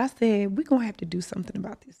 "Sure." I said, "We're gonna have to do something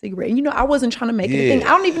about this cigarette." And I wasn't trying to make it a thing. I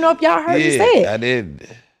don't even know if y'all heard me say it. I did.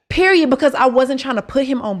 Period, because I wasn't trying to put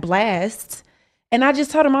him on blast. And I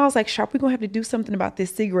just told him, I was like, "Sharp, we're gonna have to do something about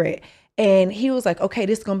this cigarette." And he was like, "Okay,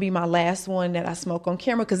 this is gonna be my last one that I smoke on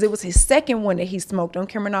camera," because it was his second one that he smoked on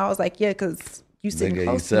camera. And I was like, "Yeah, because you sitting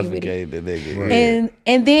close to me with it." The nigga. Right.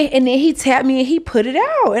 And then he tapped me and he put it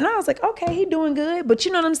out. And I was like, "Okay, he doing good." But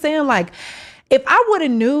you know what I'm saying? Like, if I would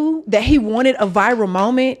have knew that he wanted a viral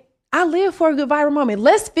moment, I live for a good viral moment.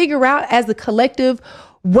 Let's figure out as a collective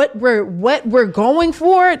what we're going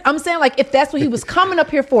for. I'm saying, like, if that's what he was coming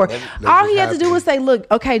up here for, all he had to do was say, "Look,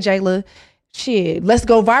 okay, Jayla, shit, let's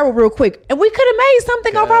go viral real quick." And we could have made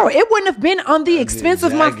something go viral. It wouldn't have been on the expense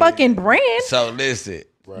of my fucking brand. So listen,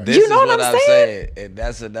 Right. this You is know what I'm saying? and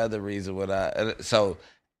that's another reason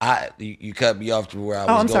you cut me off to where I was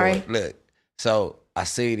I'm going. sorry. Look, so I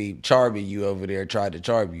seen him charming you over there, tried to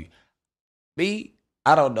charm you. Me,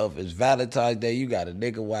 I don't know if it's Valentine's Day. You got a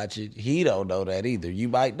nigga watching. He don't know that either. You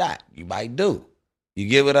might not. You might do. You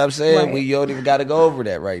get what I'm saying? Right. We don't even got to go over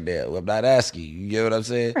that right now. I'm not asking you. You get what I'm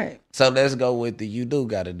saying? Right. So let's go with the you do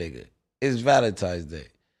got a nigga. It's Valentine's Day.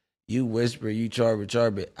 You whisper, you charm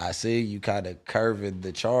it. I see you kind of curving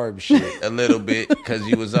the charm shit a little bit because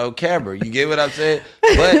you was on camera. You get what I'm saying?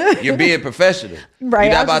 But you're being professional. Right,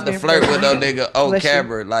 You're I not was about to just flirt being with no nigga on Bless you.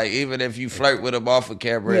 camera. Like, even if you flirt with him off of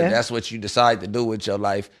camera Yeah. and that's what you decide to do with your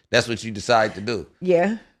life, that's what you decide to do.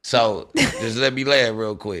 Yeah. So just let me land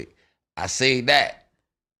real quick. I seen that.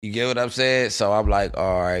 You get what I'm saying? So I'm like,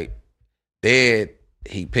 all right. Then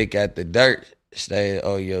he pick at the dirt, stay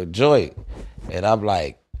on your joint. And I'm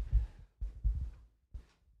like,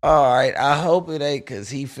 all right, I hope it ain't because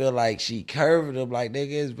he feel like she curving him. Like,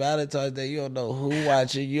 nigga, it's Valentine's Day. You don't know who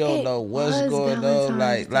watching. You don't know what's was going on.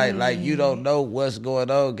 Valentine's Like you Day. don't know what's going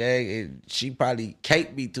on, gang. And she probably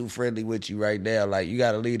can't be too friendly with you right now. Like, you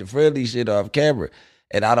got to leave the friendly shit off camera.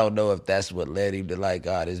 And I don't know if that's what led him to like,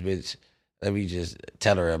 God, this bitch, let me just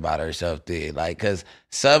tell her about herself then. Like, because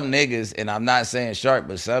some niggas, and I'm not saying sharp,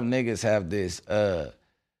 but some niggas have this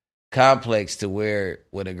complex to where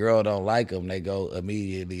when a girl don't like them, they go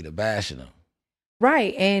immediately to bashing them.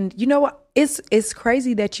 Right. And you know what? It's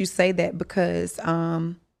crazy that you say that because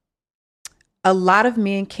a lot of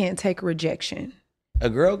men can't take rejection. A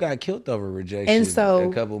girl got killed over rejection And so-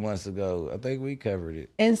 a couple months ago. I think we covered it.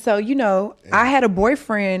 And so, I had a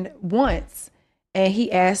boyfriend once and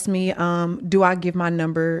he asked me, do I give my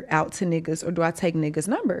number out to niggas or do I take niggas'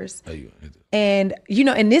 numbers? And,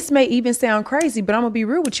 and this may even sound crazy, but I'm going to be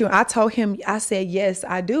real with you. I told him, I said, yes,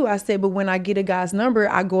 I do. I said, but when I get a guy's number,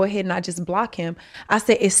 I go ahead and I just block him. I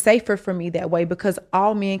said, it's safer for me that way because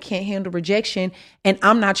all men can't handle rejection. And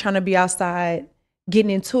I'm not trying to be outside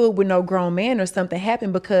getting into it with no grown man or something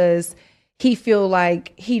happen because he feel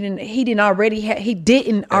like he didn't already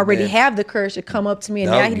have the courage to come up to me,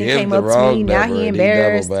 and now he done came up to me. Now he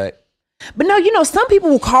embarrassed. But no, some people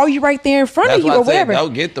will call you right there in front of you or whatever.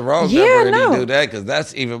 Don't get the wrong number and you do that because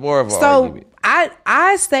that's even more of an argument.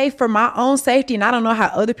 I say for my own safety, and I don't know how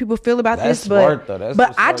other people feel about That's this, but smart, though.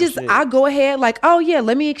 That's shit. I go ahead like, oh yeah,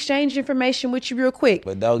 let me exchange information with you real quick.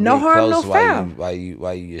 But don't no get harm, close no foul.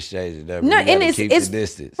 while you exchange the number. No, you and keep it's the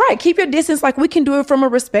distance. Right, keep your distance. Like we can do it from a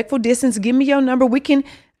respectful distance. Give me your number. We can,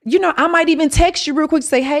 I might even text you real quick,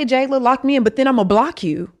 say, hey Jayla, lock me in, but then I'm gonna block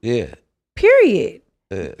you. Yeah. Period.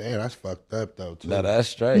 Damn, that's fucked up though. Too. No, that's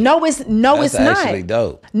straight. No, it's That's not. actually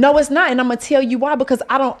dope. No, it's not, and I'm gonna tell you why. Because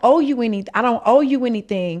I don't owe you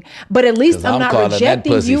anything. But at least 'Cause I'm I'm not calling that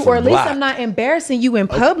rejecting pussy you, from or at least block. I'm not embarrassing you in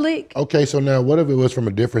public. Okay, so now what if it was from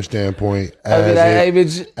a different standpoint? I mean, hey,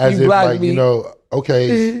 bitch, as you if blocked like me.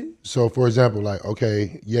 okay, so for example, like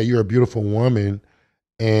okay, yeah, you're a beautiful woman,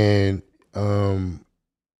 and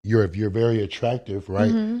you're very attractive,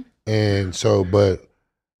 right? Mm-hmm. And so, but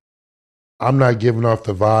I'm not giving off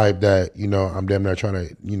the vibe that I'm damn not trying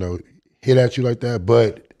to hit at you like that.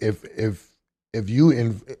 But if you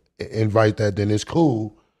invite that, then it's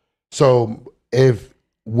cool. So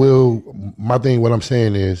what I'm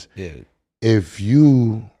saying is, if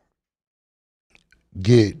you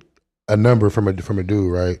get a number from a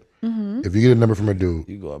dude, right? Mm-hmm. If you get a number from a dude,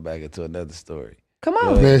 You going back into another story. Come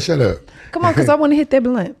on, man, shut up. come on, because I want to hit that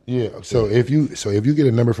blunt. Yeah. So if you get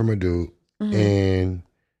a number from a dude Mm-hmm. and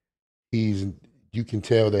you can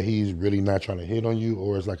tell that he's really not trying to hit on you,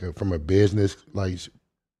 or it's like from a business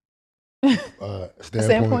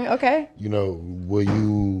Standpoint, okay. will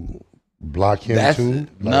you block him too?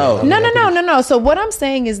 No. So what I'm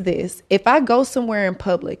saying is this. If I go somewhere in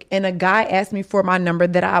public and a guy asks me for my number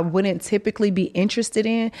that I wouldn't typically be interested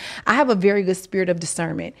in, I have a very good spirit of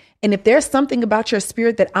discernment. And if there's something about your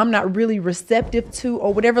spirit that I'm not really receptive to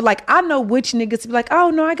or whatever, like I know which niggas to be like,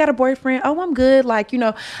 oh no, I got a boyfriend. Oh, I'm good. Like,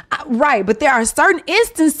 right. But there are certain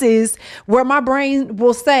instances where my brain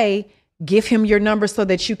will say, give him your number so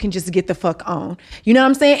that you can just get the fuck on. You know what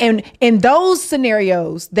I'm saying? And in those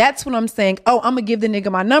scenarios, that's what I'm saying. Oh, I'm gonna give the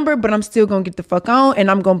nigga my number, but I'm still gonna get the fuck on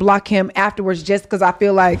and I'm gonna block him afterwards just because I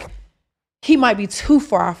feel like he might be too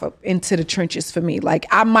far off up into the trenches for me. Like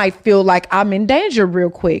I might feel like I'm in danger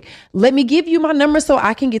real quick. Let me give you my number so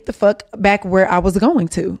I can get the fuck back where I was going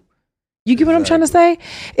to. You get what I'm trying to say?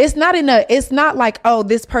 It's not like, oh,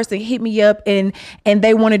 this person hit me up and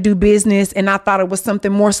they want to do business and I thought it was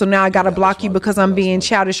something more. So now I got to block you because I'm being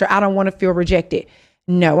childish or I don't want to feel rejected.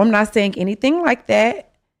 No, I'm not saying anything like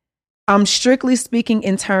that. I'm strictly speaking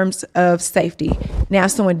in terms of safety. Now,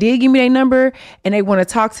 if someone did give me their number and they want to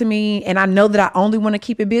talk to me and I know that I only want to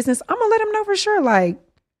keep it business, I'm going to let them know for sure. Like,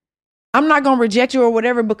 I'm not going to reject you or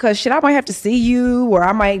whatever because shit, I might have to see you or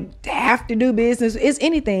I might have to do business. It's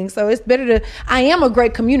anything. So it's better I am a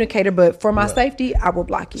great communicator, but for my safety, I will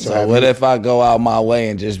block you. So what if I go out my way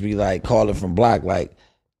and just be like calling from block, like,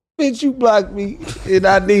 bitch, you blocked me and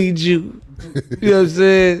I need you. You know what I'm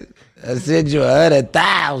saying? I sent you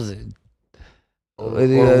 100,000.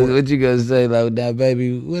 What you gonna say like that,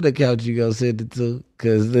 baby? What account you gonna send it to?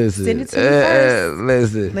 Cause listen, send it to me first.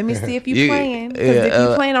 Listen, let me see if you playing. Because if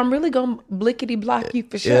you playing, I'm really gonna blickety block you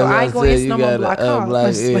for sure. Yeah, I ain't gonna answer no more block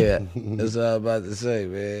calls. Yeah, that's all I'm about to say,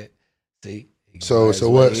 man. See. So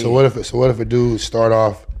what if a dude start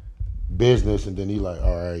off business and then he like,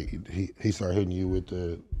 all right, he start hitting you with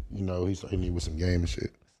the, he start hitting you with some game and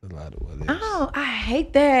shit. That's a lot of what it is. Oh, I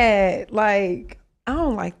hate that. Like, I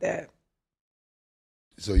don't like that.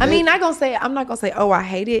 So I mean, I'm not gonna say, oh, I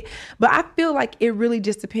hate it, but I feel like it really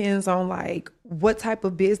just depends on like what type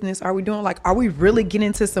of business are we doing? Like, are we really getting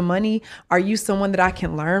into some money? Are you someone that I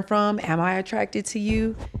can learn from? Am I attracted to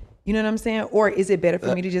you? You know what I'm saying? Or is it better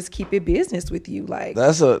for me to just keep it business with you? Like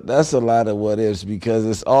that's a lot of what ifs because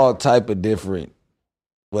it's all type of different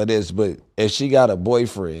what ifs. But if she got a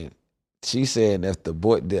boyfriend, she's saying if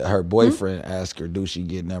her boyfriend asked her, do she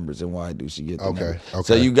get numbers and why do she get the numbers? Okay.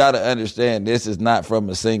 So you got to understand this is not from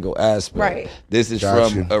a single aspect. Right. This is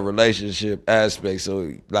from a relationship aspect.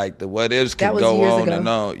 So like the what ifs can go on and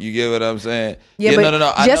on. You get what I'm saying? Yeah, but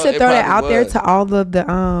no. Just to throw that out there to all of the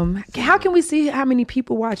how can we see how many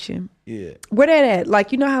people watching? Yeah. Where that at?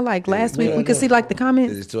 Like, you know how like last week we could see like the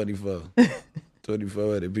comments? It's 24.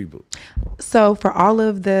 2,400 people. So for all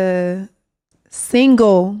of the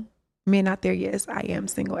single men out there, yes, I am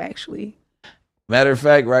single actually. Matter of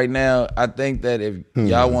fact, right now, I think that if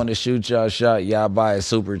y'all want to shoot y'all shot, y'all buy a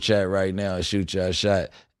super chat right now and shoot y'all shot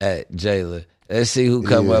at Jayla. Let's see who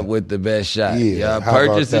come up with the best shot. Yeah, y'all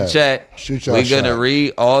purchase a chat. Shoot y'all We're shot. gonna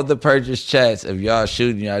read all the purchase chats of y'all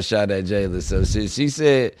shooting y'all shot at Jayla. So since she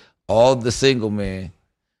said all the single men.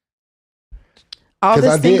 All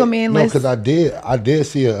the single men list. No, because I did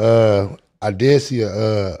see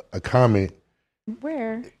a comment.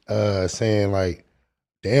 Where? Saying like,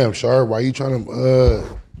 damn, Shar, why you trying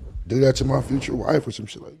to do that to my future wife or some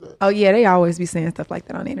shit like that? Oh yeah, they always be saying stuff like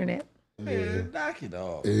that on the internet. Yeah, knock it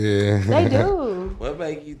off. Yeah, they do. What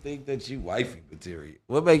make you think that you wifey material?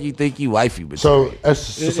 What make you think you wifey material?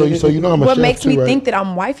 So you know I'm a what chef makes me too, right? think that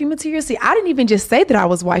I'm wifey material? See, I didn't even just say that I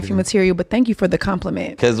was wifey material, but thank you for the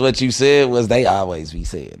compliment. Because what you said was they always be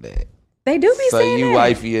saying that. They do be saying that. So you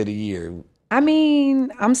wifey of the year. I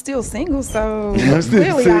mean, I'm still single, so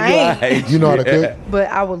clearly I ain't. You know how to cook?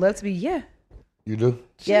 But I would love to be, yeah. You do?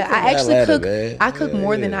 Yeah, I actually Atlanta, cook. man. I cook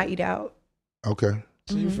more than I eat out. Okay.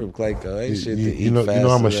 She from Clayco. Ain't shit to eat You know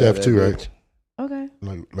I'm a chef too, right? Okay.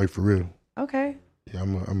 Like for real. Okay. Yeah,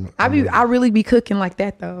 I really be cooking like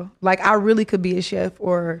that though. Like I really could be a chef,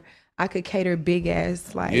 or I could cater big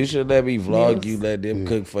ass like. You should let me vlog meals. you, let them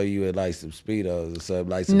cook for you at like some Speedos or something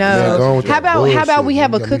like some. No. How about we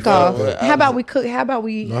have a cook off? How about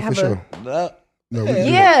we have sure.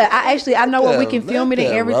 Yeah, I know what we can film it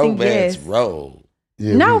and everything. Yes. Roll.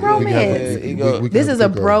 Yeah, no we romance. This is a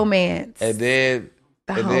bromance. And then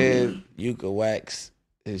you can wax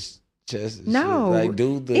his chest. And no, shit. Like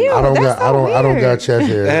do the. Ew, I don't got chest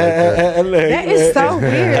hair. Like that is so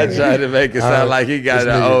weird. I tried to make it sound like he got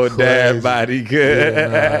an old dad body. Good.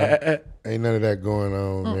 Yeah, ain't none of that going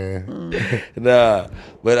on, man. Nah,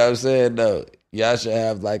 but I'm saying though, y'all should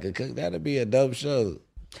have like a cook. That'd be a dope show.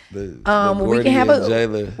 We can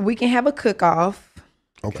have a cook off.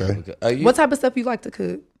 Okay. What type of stuff you like to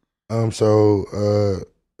cook? So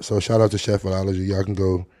So shout out to Chefology. Y'all can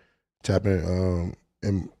go tap in,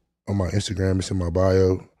 on my Instagram. It's in my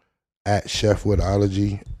bio at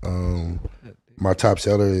Chefology. My top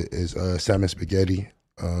seller is salmon spaghetti.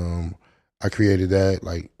 I created that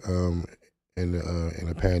in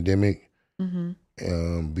the pandemic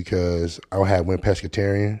because I had went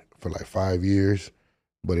pescatarian for like 5 years,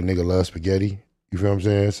 but a nigga loves spaghetti. You feel what I'm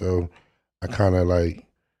saying? So I kind of like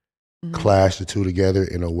clash the two together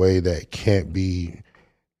in a way that can't be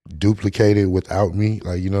duplicated without me.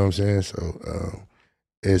 Like, you know what I'm saying? So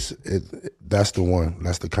that's the one.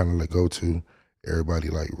 That's the kind of like go to. Everybody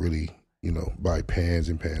like really, buy pans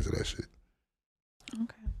and pans of that shit.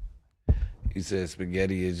 Okay. You said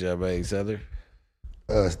spaghetti is your main seller?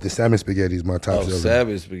 The salmon spaghetti is my top seller.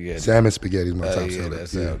 Salmon spaghetti. Salmon spaghetti is my top yeah, seller. That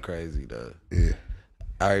sounds crazy though. Yeah.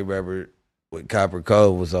 I remember when Copper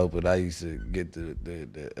Cove was open, I used to get the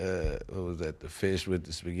what was that? The fish with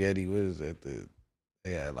the spaghetti. What is that?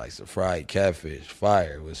 They had like some fried catfish,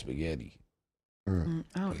 fire with spaghetti. I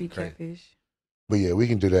don't eat catfish. But yeah, we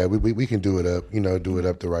can do that. We can do it up, do it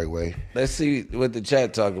up the right way. Let's see what the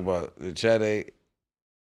chat talk about. The chat ain't.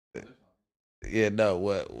 Yeah, no.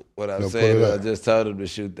 What I'm saying, I just told them to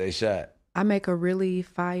shoot they shot. I make a really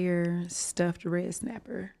fire stuffed red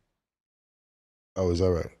snapper. Oh, is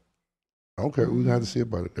that right? I don't care. We're gonna have to see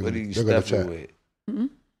about it. What do you stuff it with? Mm-hmm.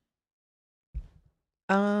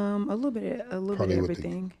 A little bit of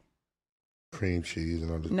everything. Cream cheese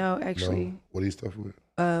and all that. No, actually. No? What do you stuff it with?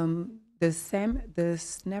 The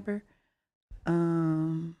snapper.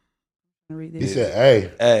 Read this. He said,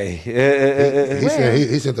 "Hey, he said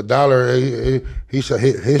he sent the dollar. He shot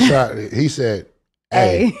his shot. He said,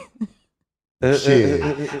 hey."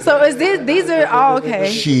 Shit. So is these are all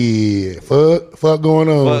okay? Shit. Fuck going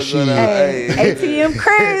on. Shit. Hey, ATM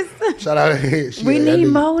Chris. Shout out. Shit, we need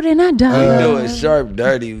more than a dollar. We doing sharp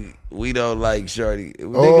dirty. We don't like shorty.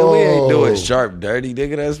 Nigga, we ain't doing sharp dirty,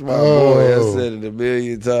 nigga. That's my boy. I said it a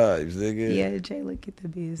million times, nigga. Yeah, Jayla get the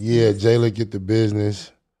business. Yeah, Jayla get the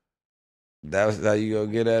business. That's how you gonna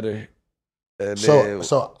get at her. And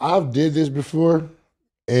so I've did this before,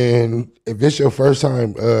 and if it's your first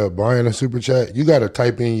time buying a super chat, you gotta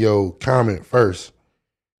type in your comment first,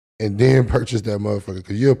 and then purchase that motherfucker.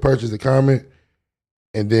 Because you'll purchase the comment,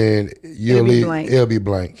 and then it'll be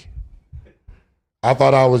blank. I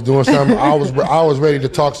thought I was doing something. I was ready to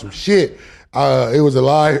talk some shit. It was a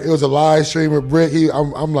live stream with Brick.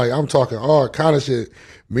 I'm talking all kind of shit.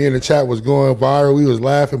 Me and the chat was going viral. We was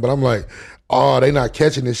laughing, but I'm like, oh, they not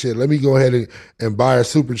catching this shit. Let me go ahead and buy a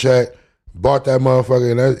super chat. Bought that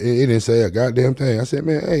motherfucker, and it didn't say a goddamn thing. I said,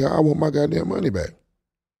 man, hey, I want my goddamn money back.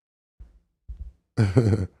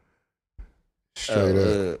 Straight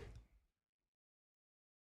up.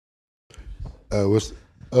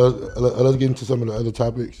 Let's get into some of the other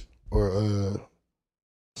topics or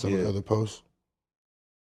some of the other posts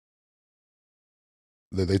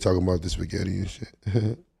that they talking about the spaghetti and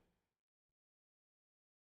shit.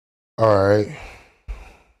 All right.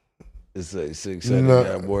 It's like 600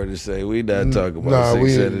 got more to say. We not talking about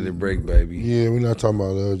 600 and break, baby. Yeah, we not talking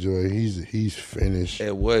about Lovejoy. He's finished.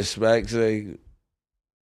 And what Smack say?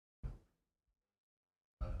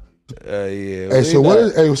 Yeah. Hey,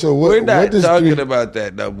 we're not talking about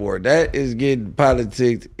that no more. That is getting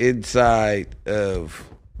politics inside of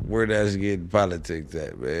where that's getting politics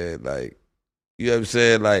at, man. Like, you know what I'm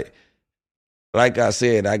saying? Like I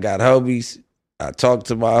said, I got homies. I talk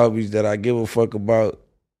to my homies that I give a fuck about.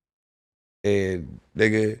 And,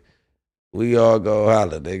 nigga, we all go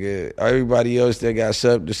holler, nigga. Everybody else that got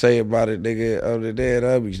something to say about it, nigga, on the dead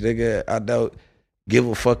homies, nigga, I don't give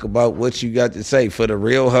a fuck about what you got to say. For the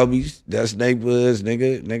real homies, that's neighborhoods,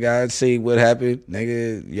 nigga. Nigga, I see what happened.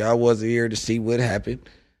 Nigga, y'all wasn't here to see what happened.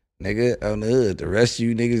 Nigga, on the hood. The rest of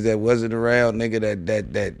you niggas that wasn't around, nigga,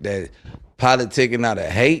 that politicking out of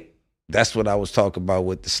hate, that's what I was talking about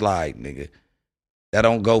with the slide, nigga. That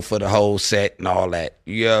don't go for the whole set and all that.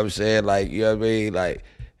 You know what I'm saying? Like, you know what I mean? Like,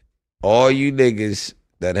 all you niggas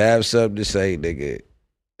that have something to say, nigga,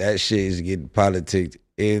 that shit is getting politicked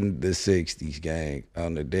in the 60s, gang,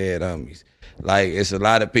 on the dead homies. Like, it's a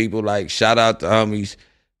lot of people, like, shout out to homies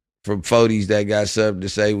from 40s that got something to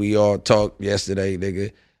say. We all talked yesterday,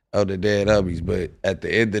 nigga, on the dead homies. But at the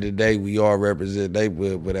end of the day, we all represent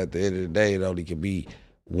neighborhood. But at the end of the day, it only can be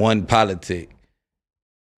one politic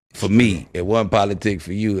for me and one politic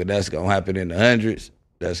for you. And that's going to happen in the hundreds.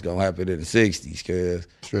 That's going to happen in the 60s. Because,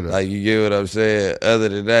 like, you get what I'm saying? Other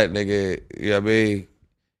than that, nigga, you know what I mean?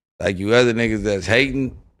 Like, you other niggas that's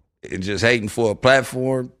hating and just hating for a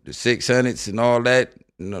platform, the 600s and all that,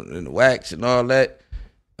 and the wax and all that,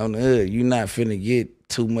 on the hood, you not finna get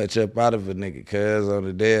too much up out of a nigga, cuz on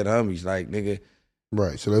the dead homies, like, nigga,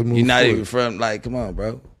 Right. So let's move. You're not forward. even from like, come on,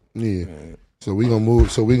 bro. Yeah. So we gonna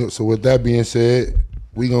move. So with that being said,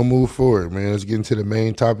 we gonna move forward, man. Let's get into the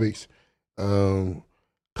main topics.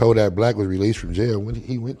 Kodak Black was released from jail. When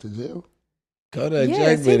he went to jail? Kodak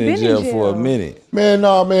Yes, Jack been he in been in jail for a jail. minute. Man,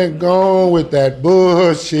 no, man, go on with that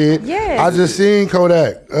bullshit. Yes. I just seen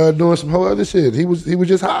Kodak doing some whole other shit. He was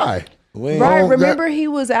just high. When? Right, Oh, remember he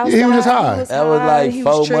was outside. he was just high. That was high, like he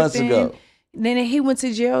 4 was months tripping. ago. Then he went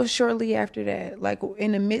to jail shortly after that. Like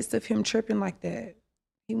in the midst of him tripping like that,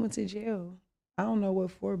 he went to jail. I don't know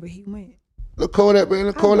what for, but he went. Look Kodak, man.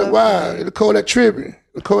 Look I Kodak, love why? Kodak. Look Kodak tripping.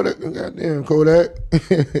 Look Kodak, goddamn Kodak.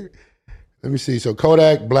 Let me see. So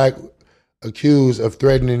Kodak Black accused of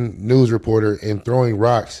threatening news reporter and throwing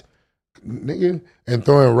rocks, nigga, and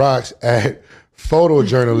throwing rocks at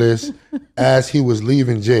photojournalists as he was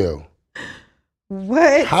leaving jail.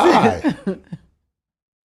 What? Hi. Let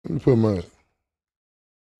me put my.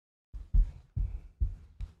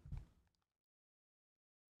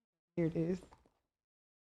 Here it is.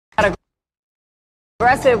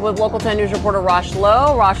 Aggressive with Local 10 News reporter Rosh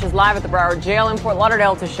Lowe. Rosh is live at the Broward Jail in Fort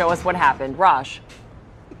Lauderdale to show us what happened. Rosh.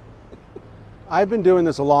 I've been doing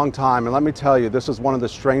this a long time, and let me tell you, this is one of the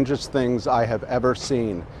strangest things I have ever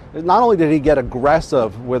seen. Not only did he get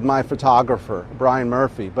aggressive with my photographer, Brian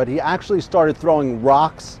Murphy, but he actually started throwing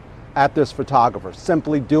rocks at this photographer.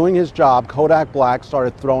 Simply doing his job, Kodak Black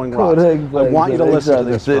started throwing rocks. I want you to listen to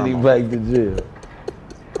this. Send him back to jail.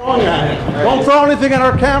 Don't throw anything at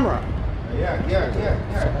our camera.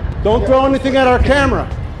 Don't throw anything at our camera.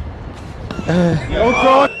 Don't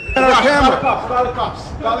throw anything at our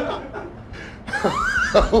camera.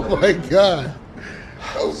 Oh my God.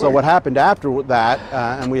 So what happened after that,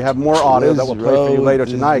 and we have more audio that we'll play for you later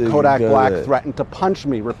tonight, Kodak Black threatened to punch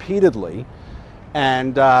me repeatedly.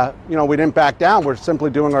 And, we didn't back down. We're simply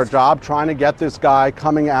doing our job, trying to get this guy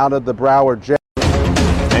coming out of the Broward jail.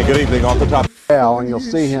 Hey, good evening. Off the top. And you'll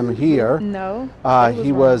see him here. No.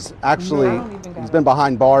 He was actually, No, I don't even got he's it. been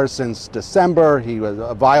behind bars since December. He was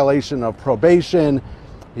a violation of probation.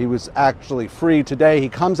 He was actually free today. He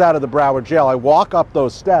comes out of the Broward jail. I walk up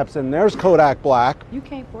those steps, and there's Kodak Black. You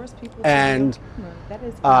can't force people to And be on camera. That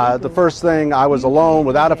is the illegal. first thing, I was You alone can't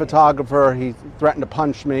without a do that. photographer. He threatened to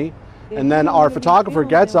punch me. If And then you our wanna be photographer filmed,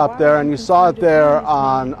 gets then up why there, would and you you saw it continue to there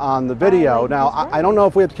film on the video. violating Now, his I don't know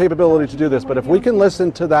if we have the capability to do this, but if we can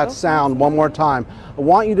listen to that sound one more time, I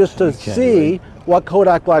want you just to see what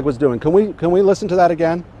Kodak Black was doing. Can we listen to that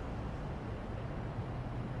again?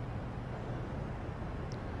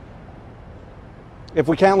 If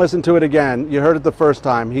we can't listen to it again, you heard it the first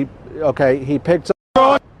time. He picked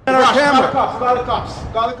up in our camera.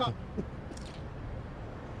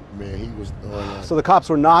 Man, he was throwing that. So the cops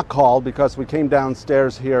were not called because we came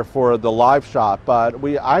downstairs here for the live shot, but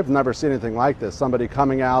I've never seen anything like this. Somebody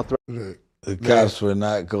coming out. Look, The cops were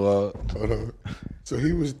not called. hold on. So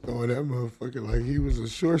he was throwing that motherfucker like he was a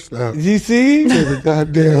shortstop You see? to the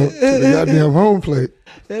goddamn home plate.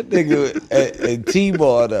 That nigga a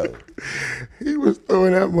T-ball though. He was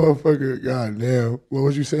throwing that motherfucker. Goddamn. What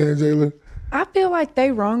was you saying, Jayla? I feel like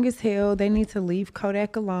they wrong as hell. They need to leave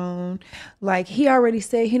Kodak alone. Like he already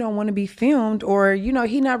said he don't want to be filmed, or he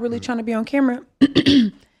not really trying to be on camera.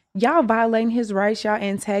 Y'all violating his rights. Y'all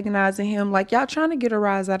antagonizing him. Like y'all trying to get a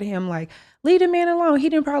rise out of him. Like leave the man alone. He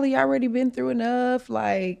done probably already been through enough.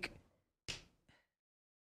 Like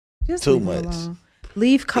just Too leave him much. alone.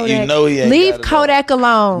 Leave Kodak. he ain't leave got it Kodak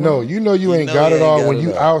alone. No, you know you ain't know got he it ain't all got when it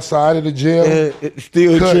you all. outside of the jail.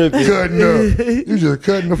 Still tripping. Cutting up. You just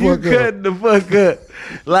cutting the You fuck up. cutting the fuck up.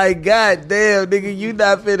 Like, goddamn, nigga, you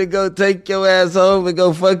not finna go take your ass home and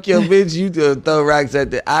go fuck your bitch. You just throw rocks at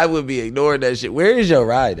the. I would be ignoring that shit. Where is your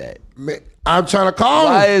ride at? Man, I'm trying to call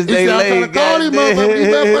him. Why is He they said, I'm trying late? to call these Goddamn. motherfuckers. These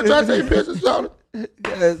motherfuckers trying to take pictures on it.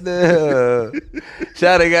 Goddamn.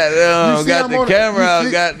 Shoulda You got see I'm the on it. camera You out.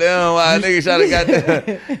 see- Goddamn, why nigga shoulda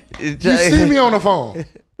got You see me on the phone.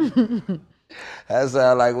 That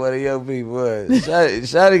sound like one of your people.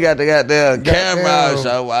 Shawty got the goddamn camera out, Goddamn.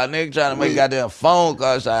 so while nigga trying to make goddamn phone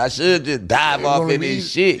calls, so I should just dive off in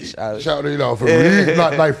this shit. Shawty. Shout it out for real.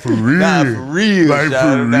 Not like for real. Not for real, Like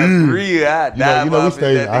shawty. for Not real. for real. I dive You know, we off in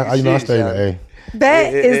stayed. that nigga I shit, stayed in shawty. the A.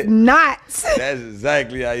 That is not. That's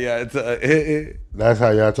exactly how y'all talk. That's how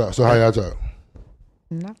y'all talk. So how y'all talk?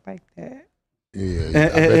 Not like that.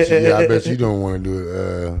 Yeah, I bet you don't want to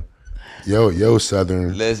do it. Yo,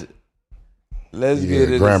 Southern. Let's Yeah, get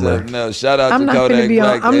into grammar. something else. Shout out I'm to not Kodak finna be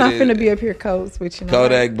Black. on. I'm not That is- finna be up here code switching.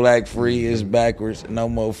 Kodak Black free is backwards. No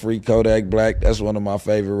more free Kodak Black. That's one of my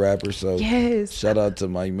favorite rappers. So Yes. shout out to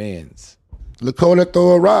my mans. Lakota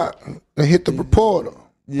throw a rock and hit the reporter.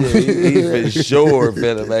 Yeah, he for sure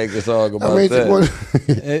finna make a song about I mean, that.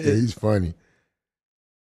 yeah, he's funny.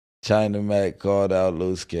 China Mac called out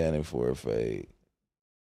Loose Cannon for a fade.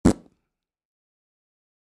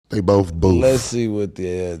 They both boof. Let's see what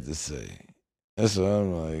they had to say. That's what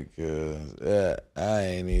I'm like, yeah, I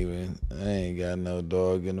ain't got no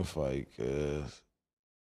dog in the fight, cuz.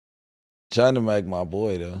 China Mac my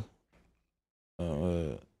boy, though.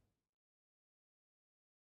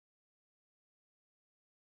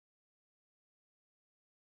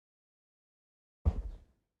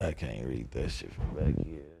 I can't read that shit from back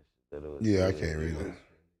here. Yeah, I can't read it.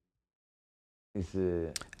 He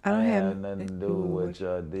said, I don't have nothing to do with what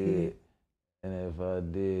y'all did. And if I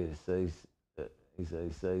did say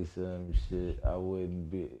some shit, I wouldn't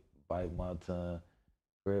bite my tongue.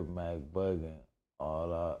 Crip Mac bugging.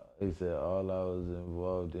 He said all I was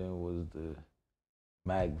involved in was the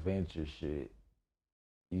Mac Venture shit.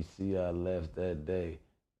 You see, I left that day.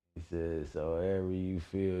 He said, so however you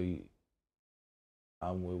feel,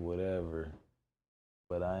 I'm with whatever.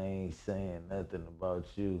 But I ain't saying nothing about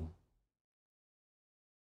you.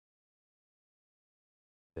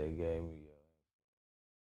 They gave me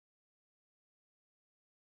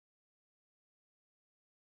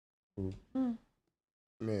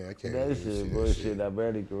Man, I can't. That shit bullshit. I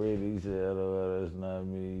barely could read it. He said, LOL, that's not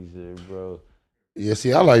me. He said, bro. Yeah,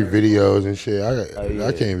 see, I like videos and shit.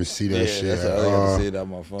 I can't even see that shit. That's all I can see it on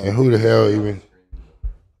my phone. And who the hell even?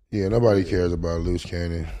 Yeah, nobody cares about Loose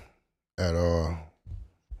Cannon at all.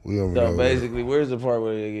 We don't know. So basically, where's the part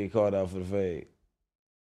where they get called out for the fade?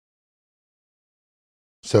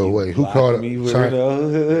 So wait, who called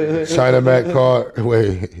China Mac called?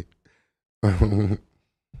 Wait.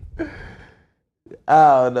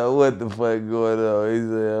 I don't know what the fuck going on. He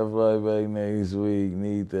said, I'll fly back next week.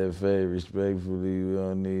 Need that fade respectfully. We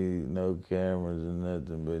don't need no cameras or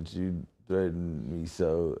nothing, but you threatened me,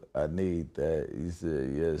 so I need that. He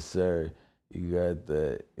said, yes, sir. You got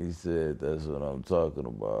that. He said, that's what I'm talking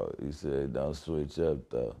about. He said, don't switch up,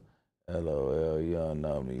 though. LOL, you don't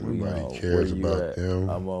know me. Nobody cares about them.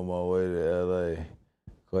 I'm on my way to L.A.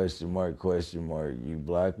 Question mark. You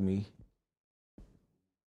block me?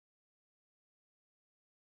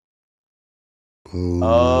 Ooh.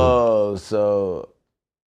 Oh, so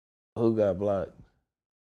who got blocked?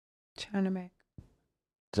 China Mac.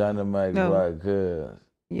 China Mac blocked, cuz.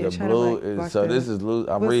 Yeah, the blue so this is loose.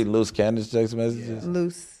 I'm reading Loose Cannon's text messages.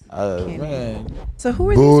 Loose. Man. So who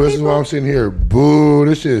are Boo, these this people? is why I'm sitting here. Boo,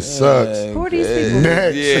 this shit sucks. Who are these people?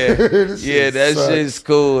 Next. That shit's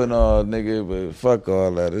cool and all, nigga, but fuck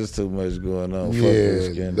all that. There's too much going on.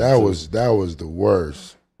 Yeah, that was the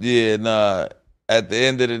worst. Yeah, nah. At the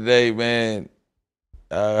end of the day, man,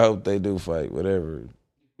 I hope they do fight, whatever.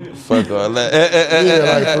 Fuck all that. Yeah,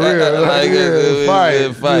 like for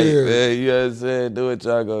real. Fight, yeah. man. You know what I'm saying? Do what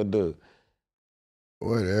y'all gonna do.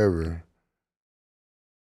 Whatever.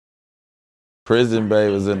 Prison Bay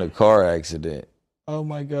was in a car accident. Oh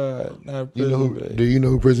my God. Not Prison Bay. Do you know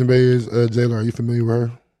who Prison Bay is, Jayla? Are you familiar with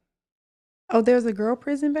her? Oh, there's a girl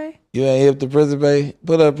Prison Bay? You ain't hip to Prison Bay?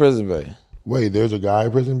 Put up Prison Bay. Wait, there's a guy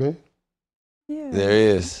in Prison Bay? Yeah. There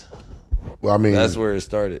is. Well, I mean, that's where it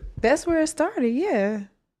started. That's where it started, yeah.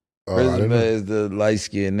 Prison Bay is the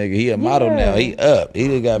light-skinned nigga. He a model now. He up. He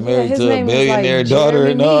done got married to a name billionaire like daughter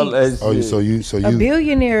Jeremy and all that Meeks. shit. So you a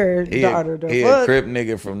billionaire daughter. He a Crip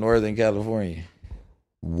nigga from Northern California.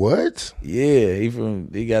 What? Yeah, he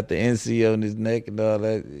got the NC on his neck and all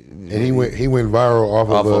that. And he went viral off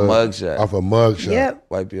of a mugshot. Off a mugshot. Yep.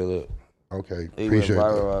 Wipe your lip. Okay. He appreciate went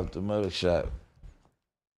viral that. off the mugshot.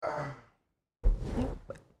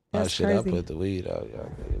 That's shit, crazy. I put the weed out,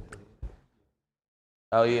 y'all.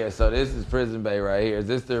 Oh yeah, so this is Prison Bay right here. Is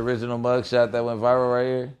this the original mugshot that went viral right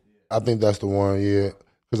here? I think that's the one, yeah.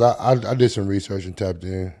 Because I did some research and tapped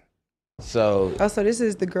in. So so this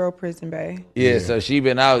is the girl Prison Bay. yeah, so she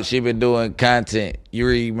been out, she been doing content. You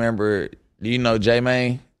remember, do you know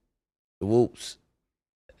J-Mane? The Whoops.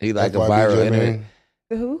 He like FYB a viral J-Mane? internet.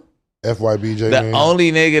 The who? FYB The J-Mane.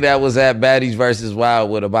 only nigga that was at Baddies versus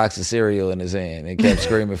Wild with a box of cereal in his hand and kept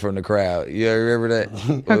screaming from the crowd. You remember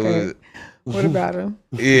that? Okay. What about him?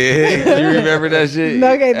 Yeah, you remember that shit?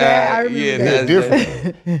 Okay, that I remember. Yeah, that. that's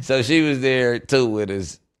different. So she was there too with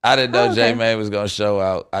us. I didn't know Okay. J-Mane was gonna show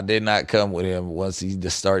out. I did not come with him once he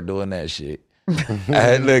just started doing that shit.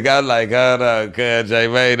 I'm like, oh no, cuz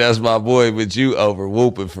J-Mane, that's my boy, but you over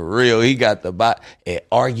whooping for real. He got the box and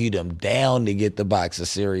argued him down to get the box of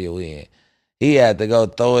cereal in. He had to go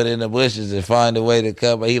throw it in the bushes and find a way to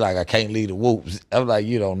come. He like, I can't leave the whoops. I'm like,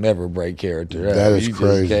 you don't never break character. That is You just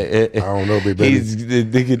crazy. can't- I don't know, big baby. He's the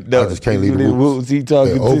nigga. No, I just can't leave the whoops. He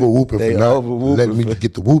talking They to over whooping they for not over-whooping letting me for-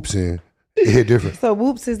 get the whoops in. It hit different. So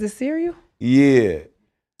Whoops is the cereal? Yeah.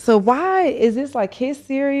 So why is this like his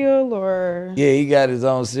cereal or? Yeah, he got his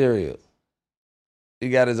own cereal.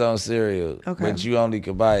 Okay. But you only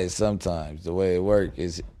can buy it sometimes. The way it works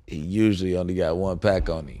is he usually only got one pack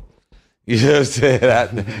on him. You know what I'm saying? I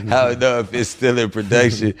don't know if it's still in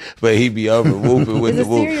production, but he be over whooping with the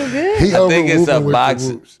whoop. Is the cereal good? He I think it's a over-whooping box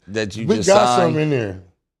with the whoops. that you We just got signed. something in there.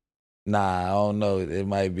 Nah, I don't know. It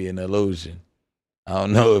might be an illusion. I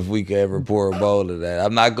don't know if we could ever pour a bowl of that.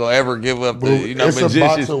 I'm not gonna ever give up the. You know, It's a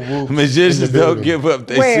box of whoops magicians in the don't building. give up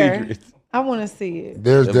their Where? secrets. I want to see it.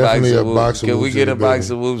 There's The definitely a whoops. box of Can whoops. we get in a the box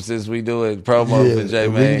building. of whoops since we do a promo for J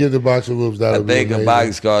if we can get Man? the box of whoops, I that'll be think a amazing.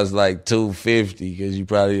 box costs like $250 because you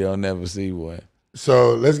probably don't never see one.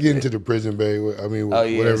 So let's get into the Prison Bae. I mean, Oh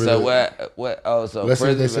yeah. whatever. So the- what? Oh, so Let's see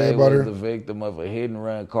what they Prison say Bae about was her. the victim of a hit and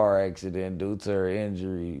run car accident due to her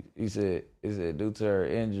injury. He said due to her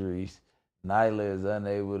injuries, Nyla is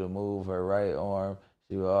unable to move her right arm.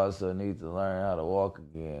 She will also need to learn how to walk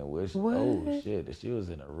again. Which oh What? shit, she was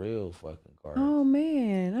in a real fucking car. Oh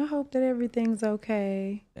man, I hope that everything's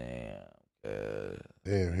okay. Damn.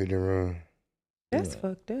 Damn, hit and run. That's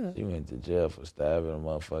fucked up. She went to jail for stabbing a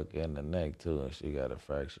motherfucker in the neck too, and she got a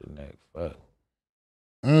fractured neck. Fuck.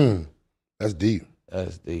 That's deep.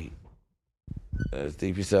 That's deep. That's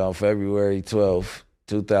deep. He said on February 12th,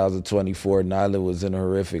 2024, Nyla was in a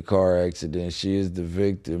horrific car accident. She is the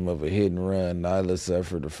victim of a hit and run. Nyla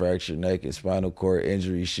suffered a fractured neck and spinal cord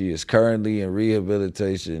injury. She is currently in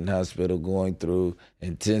rehabilitation hospital going through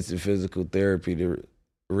intensive physical therapy to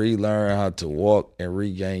relearn how to walk and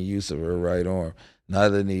regain use of her right arm.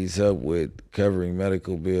 Nyla needs help with covering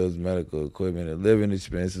medical bills, medical equipment, and living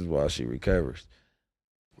expenses while she recovers.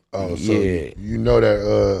 Oh, so Yeah. you know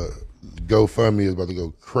that GoFundMe is about to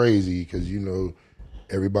go crazy because you know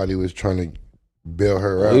everybody was trying to bail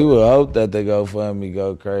her out. We would hope that the GoFundMe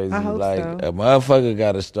go crazy. I hope like so. a motherfucker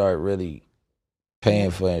got to start really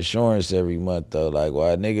paying for insurance every month though. Like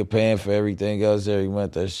why a nigga paying for everything else every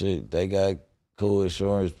month? That shit they got cool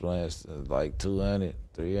insurance plans like 200,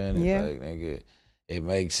 300. Yeah. Like nigga, it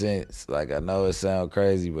makes sense. Like I know it sound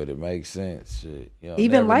crazy, but it makes sense. Shit, you don't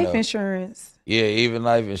Even never life know. insurance. Yeah, even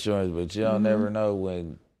life insurance, but you don't Mm-hmm. never know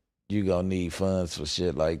when you gonna need funds for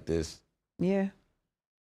shit like this. Yeah.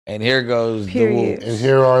 And here goes Period. the whoops. And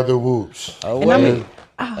here are the whoops. Oh And I wait. mean,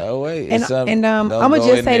 Oh wait, And- it's something. and, Don't I'ma go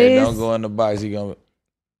just in say there. this. Don't go in the box. You gonna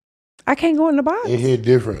I can't go in the box. It hit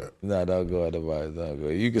different. no? Don't go in the box. Don't go.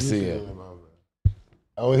 You can see it.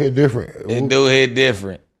 Oh, it hit different. It do hit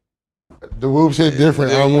different. The whoops hit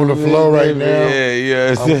different. I'm on the floor right now. Yeah,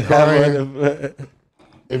 yeah. I'm crying.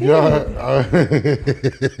 If y'all,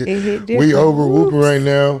 It hit different. we over whooping Whoops. right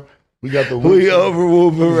now. We got the whoops. We over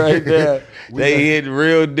whooping right now. We They got- hit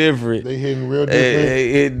real different. They hitting real They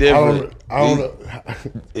different. hit different. I don't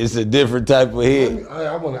know. It's a different type of hit.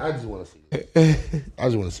 I just want to see this. I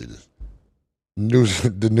just want to see this.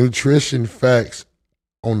 The nutrition facts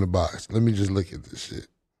on the box. Let me just look at this shit.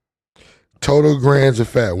 Total grams of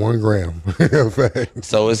fat, 1 gram of fat.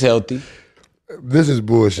 So it's healthy. This is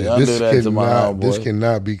bullshit. Don't do that to my homeboy. This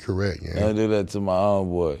cannot be correct. Yeah. Don't do that to my own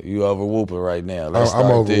boy. You over whooping right now. Let's I'm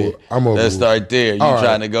start over- there. I'm over Let's whooping. start there. You All right.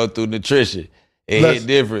 trying to go through nutrition. It Let's- hit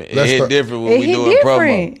different. It let's hit start- different when It we hit doing promo.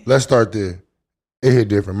 different. Let's start there. It hit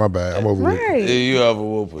different. My bad. I'm over whooping. Yeah, Right. you over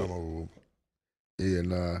I'm whooping. over whooping. Yeah,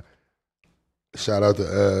 nah. Shout out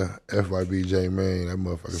to FYBJ, man. That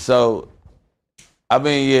motherfucker. So, I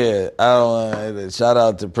mean, yeah, I don't. Shout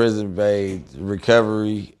out to Prison Bae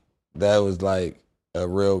recovery. That was like a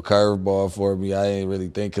real curveball for me. I didn't really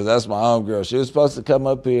think because that's my homegirl. She was supposed to come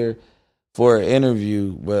up here for an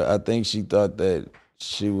interview, but I think she thought that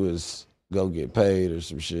she was gonna get paid or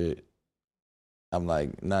some shit. I'm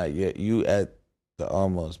like, not yet. You at the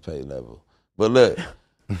almost pay level. But look,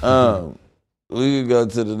 we can go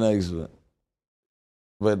to the next one.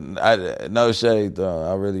 But I no shade though.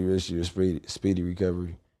 I really wish you a speedy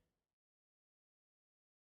recovery.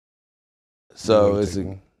 So it's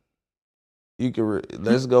a, you can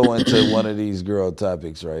let's go into one of these girl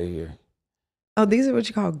topics right here. Oh, these are what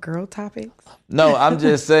you call girl topics? No, I'm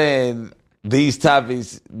just saying these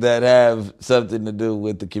topics that have something to do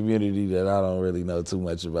with the community that I don't really know too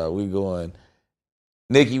much about. We going.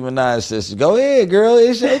 Nicki Minaj says, "Go ahead, girl.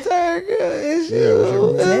 It's your turn, girl. It's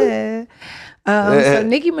your Yeah. So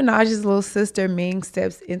Nicki Minaj's little sister Ming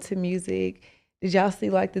steps into music. Did y'all see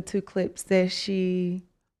like the 2 clips that she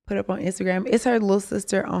put up on Instagram? It's her little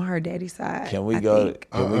sister on her daddy's side. Can we I go? think.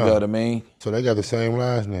 Can we go to me? So they got the same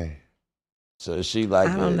last name. So is she like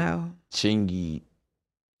I don't a know. Chingy?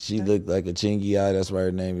 She looked like a Chingy eye. That's why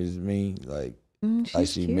her name is me. Like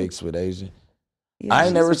She's she cute. mixed with Asian. Yeah, I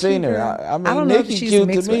ain't never she's a cute seen her. girl. I mean, don't know if Nicki she's cute to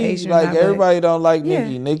mixed with me. Asian or Like not, but- everybody don't like Yeah.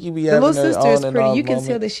 Nicki. Nicki be The having little her sister on is and pretty. off You can tell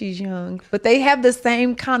moment. that she's young, but they have the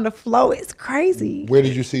same kind of flow. It's crazy. Where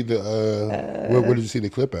did you see the where did you see the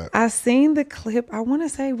clip at? I seen the clip. I want to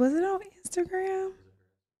say, was it on Instagram?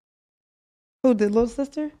 Who, the little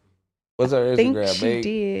sister? What's her I think Instagram? she Meg?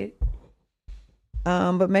 did.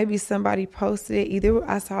 But maybe somebody posted it. Either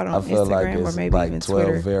I saw it I on feel like Instagram or it's maybe like even 12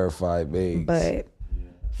 Twitter. verified Megs. But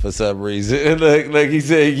For some reason, like he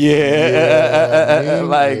said, Meg,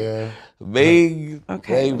 like yeah. Meg,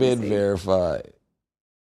 Okay, they've let me been see. verified.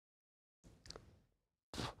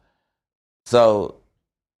 So,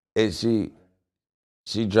 is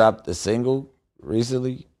she dropped a single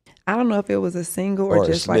recently? I don't know if it was a single Or or a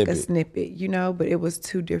just like a snippet. snippet, but it was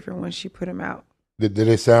two different when she put them out. Did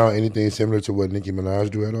it sound anything similar to what Nicki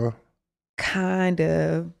Minaj do at all? Kind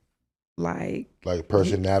of like, Like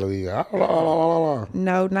personality? no,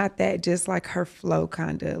 not that. Just like her flow,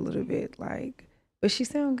 kind of a little bit like, but she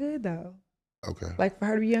sound good though. Okay. Like for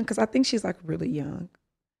her to be young, because I think she's like really young.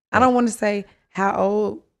 I don't want to say how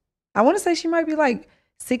old. I want to say she might be like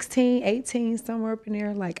 16, 18, somewhere up in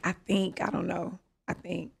there. Like I don't know. I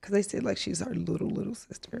think because they said like she's her little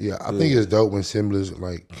sister. Yeah, I think it's dope when similes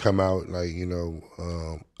like come out like, you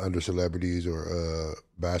know, under celebrities or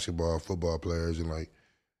basketball, football players and like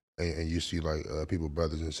and you see like people,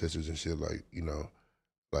 brothers and sisters and shit like, you know,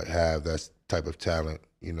 like have that type of talent,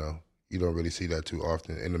 you know. You don't really see that too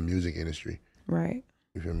often in the music industry. Right.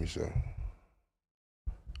 You feel me? So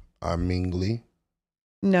Mingli.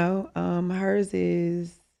 No, hers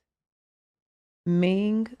is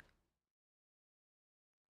Ming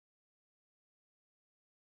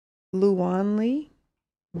Luanli,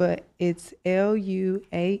 but it's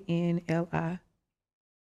Luanli.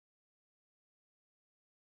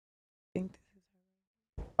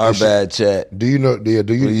 Our bad chat. Do you know? Yeah,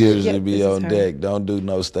 do you? We usually Yep, be this is on her. deck. Don't do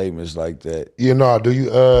no statements like that. Yeah, no. Do you?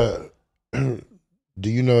 Do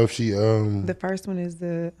you know if she? The first one is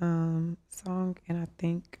the song, and I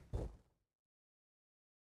think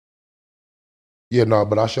Yeah, no.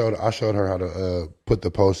 But I showed her how to put the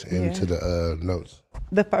post into Yeah. the notes.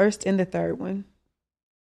 the first and the third one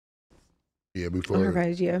Yeah, on before. her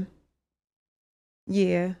page. Yeah,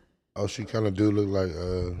 yeah, Oh, she kind of do look like.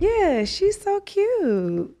 yeah. She's so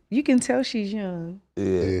cute. You can tell she's young.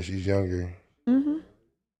 Yeah, Yeah, she's younger. Mm-hmm.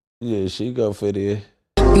 yeah, she go fit in.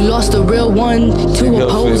 You lost a real one to go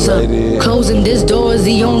a poser. fit right in. Closing this door is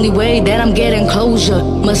the only way that I'm getting closure.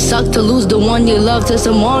 Must suck to lose the one you love to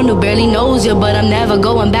someone who barely knows you. But I'm never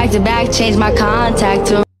going back to back, change my contact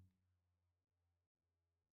to.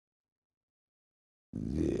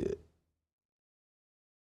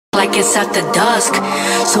 Like it's after dusk,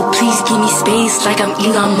 so please give me space like I'm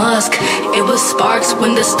Elon Musk. It was sparks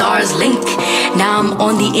when the stars linked. Now I'm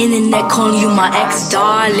on the internet calling you my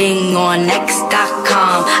ex-darling on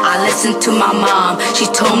X.com. I listened to my mom, she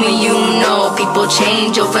told me you know people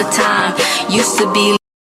change over time. Used to be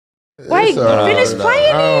Wait, finish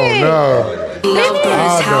playing it.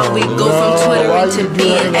 lovers, how we go from Twitter into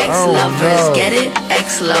being ex-lovers. Get it?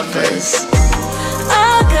 Ex-lovers. I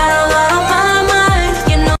got a lot on my mind,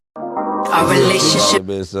 you know. Our relationship.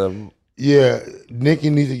 Been something. Yeah, Nicki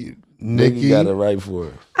needs to. Nicki got it right for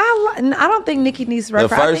her. I don't think Nicki needs to rap.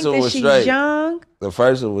 The I first think one that was she's straight. young. The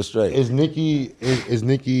first one was straight. Is Nicki? Is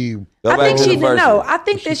Nicki? Go I back think to she the first no. one. I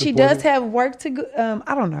think Is that she she does supportive? have work to go.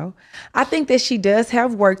 I don't know. I think that she does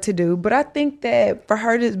have work to do, but I think that for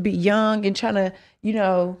her to be young and trying to, you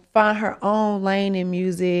know, find her own lane in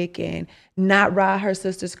music and not ride her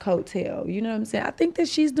sister's coattail, you know what I'm saying? I think that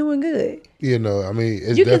she's doing good. You know, I mean,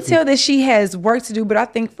 it's You can definitely- tell that she has work to do, but I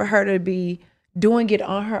think for her to be doing it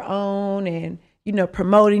on her own and, you know,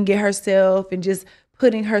 promoting it herself and just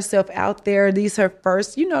putting herself out there, these her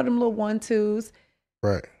first, you know, them little 1-2s.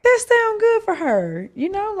 right, That sound good for her. You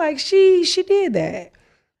know, like she did that.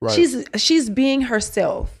 right. She's being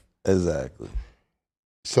herself. Exactly.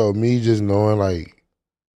 So me just knowing like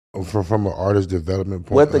from an artist development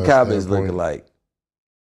point, What the comments standpoint, looking like?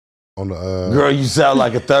 on the Girl, you sound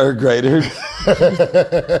like a third grader.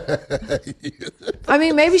 I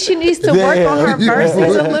mean, maybe she needs to work on her Damn.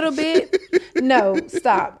 verses a little bit. No,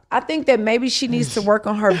 stop. I think that maybe she needs to work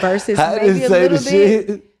on her verses I maybe didn't a say the little bit.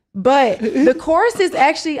 shit. But the choruses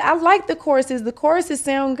actually, I like the choruses. The choruses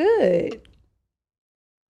sound good.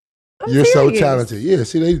 I'm You're so serious. talented. Yeah,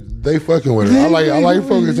 see, they fucking with her. I like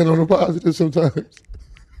focusing on the positive sometimes.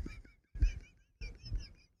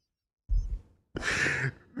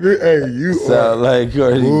 Hey, you Sound like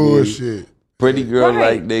Cardi B. bullshit. Pretty girl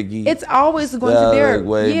like Nicki. It's always going to be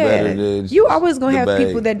way better than you always gonna have Bang.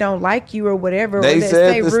 people that don't like you or whatever. They or that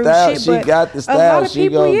said say the rude style. shit, She but got the a style. lot of She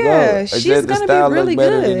people, gonna yeah, go. she's gonna be really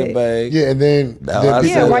good. Yeah, and then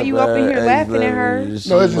why you up in here laughing at her? No, it's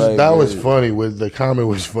just that was funny. The comment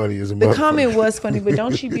was funny as a The motherfucker. comment was funny, but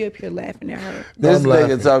don't you be up here laughing at her. This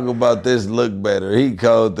nigga talking about this look better. He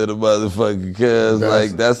cold to the motherfucker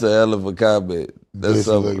cause that's a hell of a comment. That's This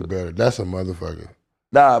look better. That's a motherfucker.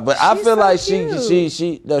 Nah, but I She's feel so like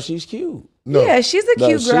cute. she's cute. No. Yeah, she's a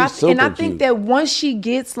cute girl. she's And I super think cute. that once she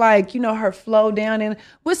gets like, her flow down and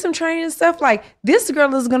with some training and stuff, like this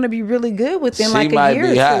girl is gonna be really good within She like a might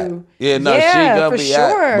year be or hot. two. Yeah, no, she yeah, gonna for be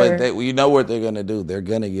sure. hot. But you know what they're gonna do? They're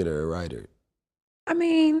gonna get her a writer. I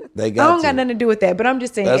mean, They I got don't to. got nothing to do with that, but I'm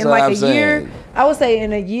just saying, That's in what like I'm a year, saying. I would say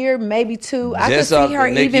in a year, maybe two, I could Just see off her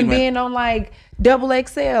the Nicki even Min- being on like double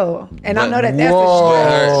XL, and I But- know that that's But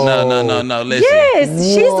a her, no. Listen.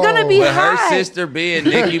 Yes, she's gonna be With hot. her sister being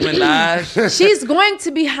Nicki Minaj, She's going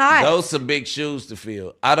to be hot. those some big shoes to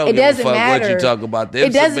fill. I don't It give a doesn't fuck what matter. you talk about. Them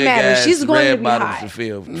It doesn't some big matter. ass She's going red to be bottoms hot. to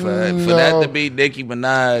fill. For that to be Nicki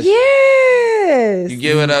Minaj, Yes. you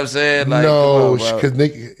get what I'm saying? Like, No, come on, bro. because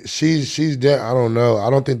Nicki, she's dead. I don't know. I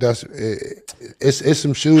don't think that's it's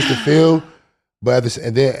some shoes to fill, but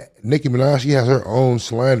and then Nicki Minaj, she has her own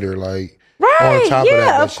slander, like Right, on top yeah, of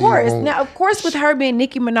that. of course. Now, of course, with her being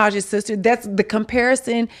Nicki Minaj's sister, that's the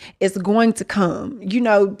comparison is going to come.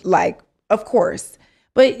 Of course.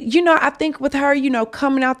 But, I think with her,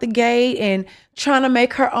 coming out the gate and trying to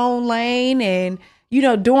make her own lane and,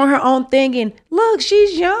 doing her own thing. And look,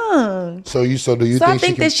 she's young. So do you So think I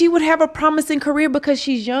think that she would have a promising career because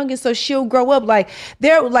she's young and so she'll grow up.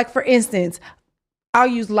 For instance, I'll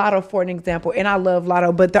use Lotto for an example, and I love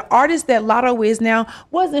Lotto, but the artist that Lotto is now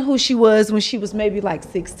wasn't who she was when she was maybe like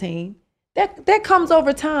 16. That comes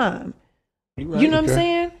over time. Right. You know what I'm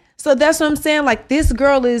saying? So that's what I'm saying. Like this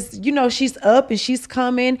girl is, she's up and she's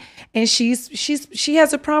coming, and she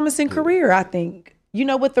has a promising career, I think.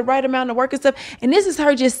 With the right amount of work and stuff. And this is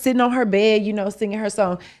her just sitting on her bed, singing her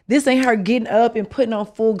song. This ain't her getting up and putting on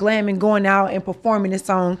full glam and going out and performing this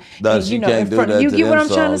song. No, and, she in can't do front that of you. to Get what them I'm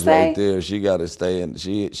trying to songs say? right there. She got to stay in.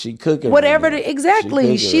 She cooking. Whatever. right now.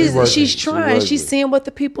 Exactly. She cooking. She's trying. She's seeing what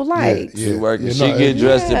the people like. She working. Yeah, She no, get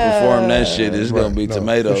dressed to perform that Yeah. shit. It's Right. gonna be No,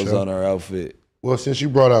 tomatoes for sure. on her outfit. Well, since you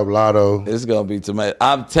brought up Lotto, It's gonna be tomato.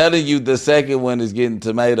 I'm telling you, the second one is getting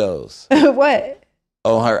tomatoes What?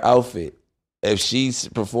 on her outfit. If she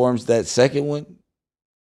performs that second one,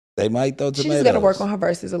 they might throw tomatoes. She just got to work on her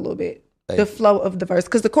verses a little bit. Thank The you. flow of the verse.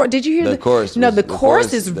 Because the chorus, did you hear The chorus? No, was- the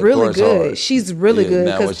chorus is the really chorus good. hard. She's really good.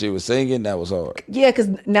 Now, 'cause- when she was singing, that was hard. Yeah, because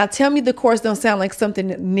now tell me the chorus don't sound like something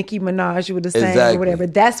that Nicki Minaj would have sang Exactly. or whatever.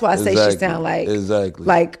 That's why I say she Exactly. sound like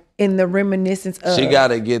Exactly. in the reminiscence of. She got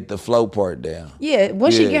to get the flow part down. Yeah,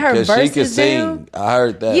 once she get her 'cause verses she can sing. down. I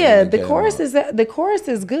heard that. Yeah, when it the came chorus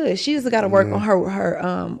out. is good. She just got to work on her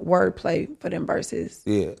wordplay for them verses.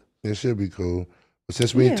 Yeah. it should be cool. But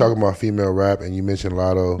since we Yeah. talking about female rap and you mentioned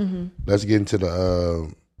Lotto, Mm-hmm. let's get into the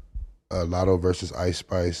Lotto versus Ice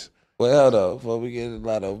Spice. Well, hold on. Before we get to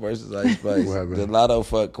Lotto versus Ice Spice, What happened? did Lotto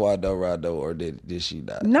fuck Quando Rondo or did she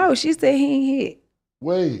not? No, she said he ain't hit.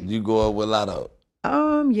 Wait, You going with Lotto?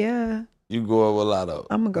 Yeah, You going with Lotto?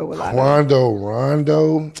 I'm gonna go with Lotto. Quando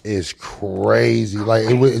Rondo is crazy. Like,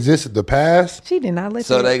 is this the past? She did not let.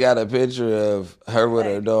 So that- they got a picture of her with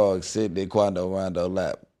her dog sitting in Quando Rondo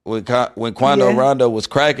lap. When Quando Yeah. Rondo was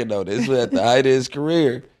cracking though, this was at the height of his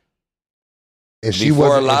career. And she Before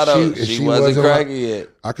wasn't. Lotto, if she wasn't like- cracking yet.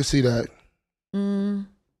 I could see that. Mm.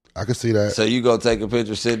 I could see that. So you gonna take a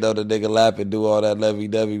picture sitting on the nigga lap and do all that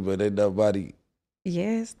lovey-dovey, but ain't nobody.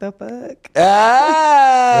 Yes, the fuck. No,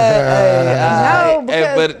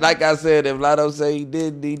 because- but like I said, if Lotto say he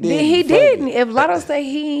did, he did. Then he Fuck didn't. it. If Lotto say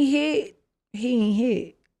he ain't hit, he ain't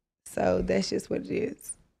hit. So that's just what it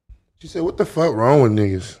is. She said, "What the fuck wrong with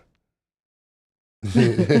niggas?"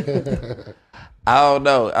 I don't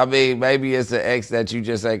know. I mean, maybe it's an ex that you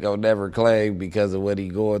just ain't gonna never claim because of what he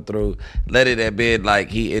going through. Let it have been like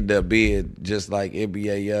he ended up being just like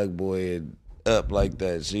NBA Youngboy and up like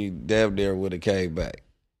that. She damn near would have came back.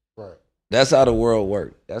 Right. That's how the world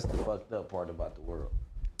works. That's the fucked up part about the world.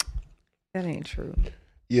 That ain't true.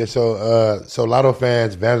 Yeah, so Lotto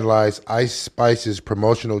fans vandalized Ice Spice's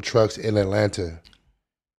promotional trucks in Atlanta.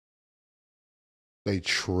 They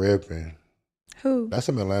tripping. Who? That's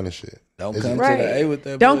some Atlanta shit. Don't Is come it? to Right. the A with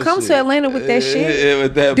that Don't bullshit. come to Atlanta with that shit. Yeah,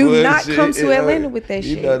 with that Do not bullshit. come to You know, Atlanta with that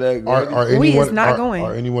you shit. know that. Are We is anyone, not are, going.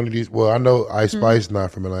 Are any one of these? Well, I know Ice Spice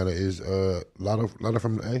not from Atlanta. Is Lotto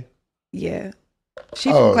from the A? Yeah. She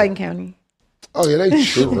Oh. from Clayton County. Oh yeah, they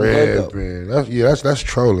from Waco. tripping. That's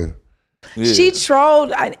trolling. Yeah. She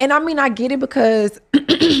trolled, and I mean, I get it because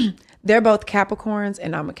they're both Capricorns,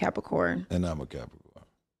 and I'm a Capricorn. And I'm a Capricorn.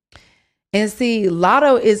 And see,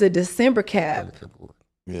 Lotto is a December Cap.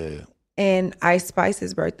 Yeah. And Ice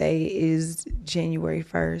Spice's birthday is January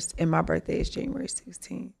 1st, and my birthday is January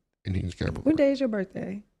 16th. And he's Capricorn. What day is your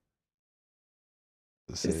birthday?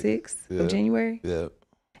 The 6th of January? Yeah.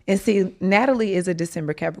 And see, Natalie is a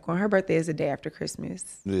December Capricorn. Her birthday is the day after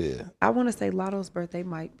Christmas. Yeah. I want to say Lotto's birthday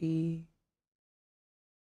might be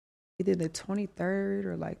either the 23rd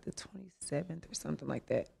or like the 27th or something like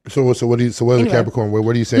that. So what is Anyway. a Capricorn? What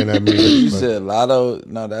are you saying that means? You said Lotto.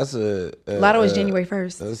 No, that's a Lotto is January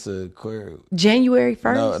 1st. That's a queer. January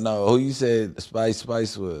 1st? No. Who you said Spice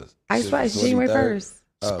was? Ice Spice, January 1st.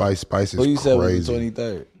 Spice is Who you said was crazy. the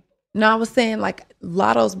 23rd? No, I was saying like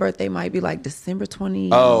Lotto's birthday might be like December 20.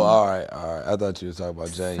 Oh, all right. I thought you were talking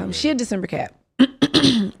about January. She a December Cap.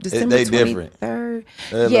 December They different. 23rd.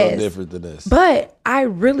 They're a little different than this. But I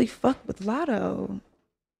really fuck with Lotto.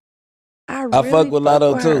 I fuck with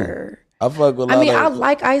Lotto too. her. I fuck with Lotto. I mean, I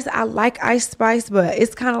like Ice Spice, but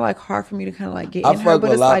it's kind of like hard for me to kind of like get in her.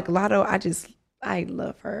 But it's like Lotto, I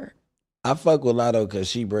love her. I fuck with Lotto because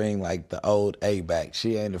she bring like the old A back.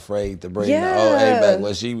 She ain't afraid to bring the old A back.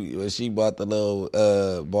 When she bought the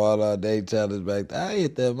little ball all day challenge back, I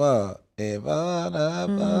hit them all.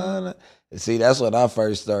 And see, that's when I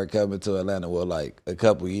first started coming to Atlanta. Well, like a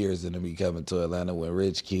couple years into me coming to Atlanta when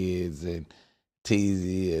Rich Kids and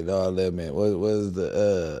TZ and all them. Man, what was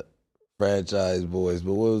the Franchise Boys?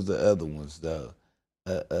 But what was the other ones though?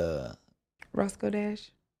 Roscoe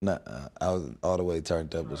Dash. Nah, I was all the way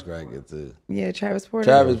turned up was cracking too. Yeah, Travis Porter.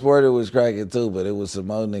 Travis Porter was cracking too, but it was some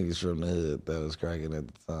more niggas from the hood that was cracking at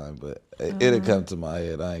the time. But it'll come to my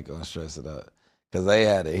head. I ain't gonna stress it out because they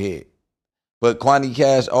had a hit. But Kwani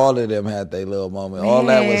Cash, all of them had their little moment. All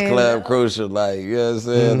that was Club Crucial, like, you know what I'm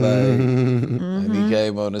saying? Like, and he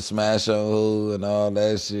came on the Smash on Who and all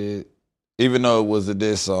that shit. Even though it was a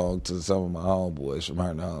diss song to some of my homeboys from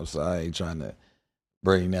Herndon Home, so I ain't trying to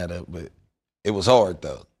bring that up, but it was hard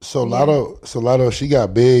though. So Lotto, she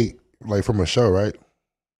got big like from a show, right?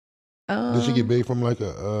 Did she get big from like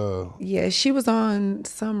a? Yeah, she was on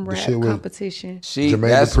some rap competition.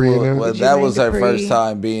 That was her first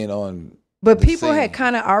time being on. But people had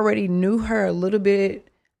kind of already knew her a little bit.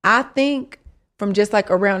 I think from just like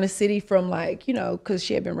around the city, from like, you know, because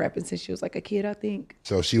she had been rapping since she was like a kid, I think.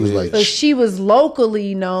 So she was like, so she was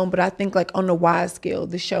locally known, but I think like on the wide scale,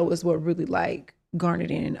 the show was what really like garnered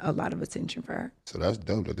in a lot of attention for her. So that's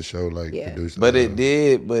dope that the show like produced. But it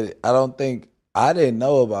did, but I didn't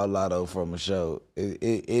know about Lotto from a show.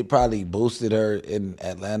 It probably boosted her in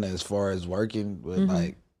Atlanta as far as working, but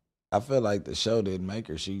like I feel like the show didn't make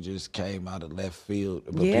her. She just came out of left field,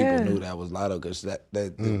 but people knew that was Lotto because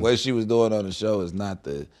what she was doing on the show is not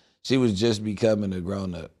she was just becoming a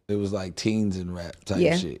grown up. It was like teens and rap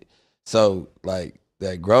type shit. So like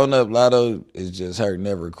that grown up Lotto is just her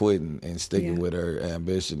never quitting and sticking with her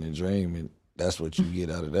ambition and dream, and that's what you get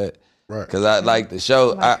out of that. Right. Because I like the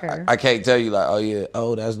show. I can't tell you like,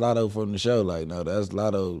 that's Lotto from the show. Like, no, that's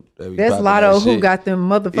Lotto. That's Lotto who got them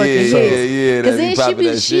motherfucking hits. Yeah.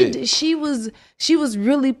 Because then she was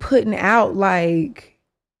really putting out like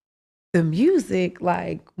the music,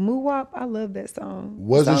 like Moo-Wop. I love that song.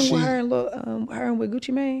 Wasn't she with her and with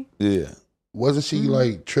Gucci Mane? Yeah. Wasn't she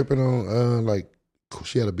like tripping on like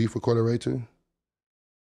she had a beef with Coi Leray too?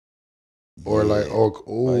 Or like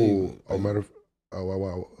matter. Oh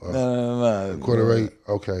wow! No. Coi Leray.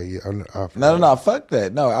 Okay, yeah. No. Fuck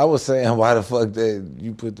that. No, I was saying why the fuck that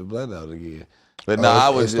you put the blood out again. But no, I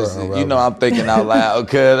was just, I'm thinking out loud.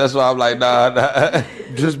 Okay, that's why I'm like, nah.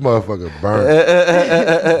 Just motherfucker burnt.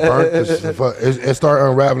 It started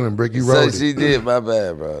unraveling. Brick, you wrote it. So she did. My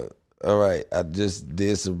bad, bro. All right, I just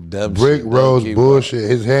did some dumb Brick shit. Brick Rose bullshit.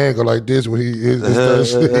 His hand go like this when he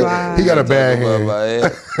wow. He got a bad hand.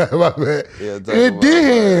 My bad. It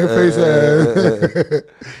did face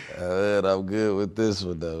ass. I'm good with this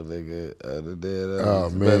one though, nigga. Oh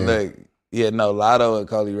man. But Lotto and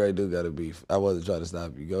Coi Leray do got a beef. I wasn't trying to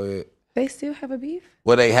stop you. Go ahead. They still have a beef?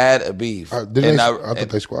 Well, they had a beef. I thought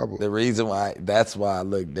they squabbled. The reason why, that's why I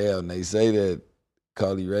looked down. They say that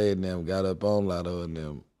Coi Leray and them got up on Lotto and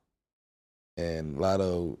them. And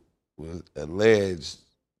Lotto was alleged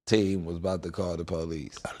team was about to call the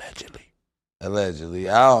police. Allegedly.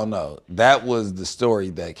 I don't know. That was the story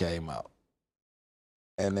that came out.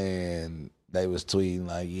 And then they was tweeting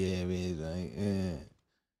like,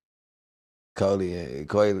 Coi,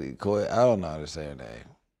 I don't know how to say her name.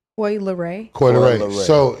 Coi Leray. Coi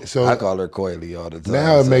Leray. So I call her Coily all the time.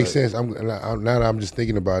 Now it makes sense. Now that I'm just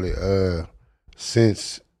thinking about it.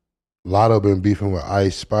 Since Lotto been beefing with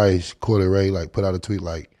Ice Spice. Coi Leray like put out a tweet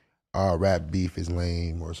like, rap beef is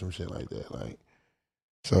lame or some shit like that. Like,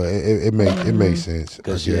 so it makes sense.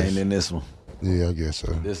 Because she ain't in this one. Yeah, I guess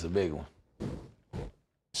so. This is a big one.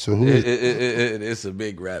 So who? It's a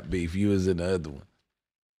big rap beef. You was in the other one.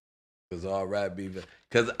 Because all rap beef.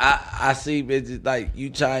 Because I see bitches like you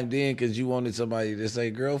chimed in because you wanted somebody to say,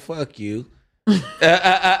 girl, fuck you. Like,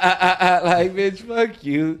 bitch, fuck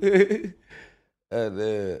you.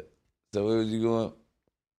 And, so where was you going?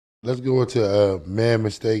 Let's go into man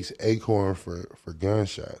mistakes Acorn for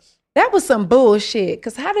gunshots. That was some bullshit.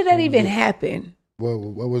 Because how did that even happen?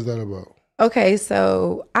 What was that about? Okay,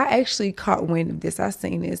 so I actually caught wind of this. I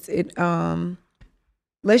seen this.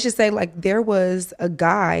 Let's just say like there was a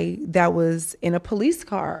guy that was in a police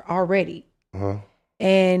car already. Uh-huh.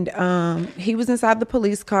 And he was inside the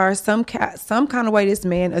police car. Some kind of way this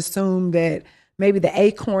man assumed that maybe the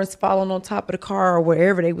acorns falling on top of the car or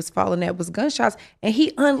wherever they was falling at was gunshots. And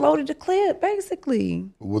he unloaded the clip, basically.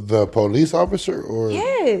 With the police officer? Or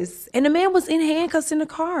Yes. And the man was in handcuffs in the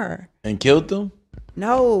car. And killed them?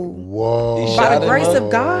 No. Whoa. By the grace of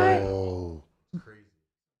God.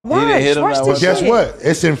 Watch, But guess what?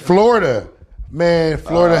 It's in Florida. Man,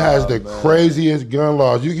 Florida has the craziest gun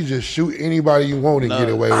laws. You can just shoot anybody you want and get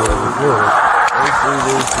away with it in Florida.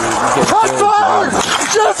 Shots fired!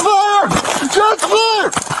 Shots fired! Shots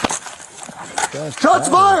fired! Shots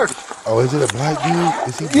fired! Oh, is it a black dude?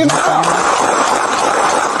 Is he black?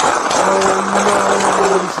 Oh,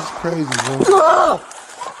 no. This is crazy, bro.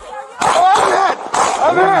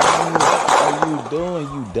 What are you doing,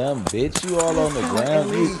 you dumb bitch? You all on the ground.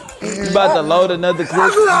 You about to load another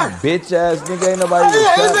clip? You bitch ass nigga. Ain't nobody even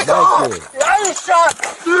shot back there. I just shot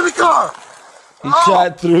through the car. He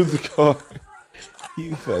shot through the car.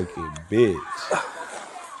 You fucking bitch.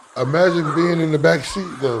 Imagine being in the back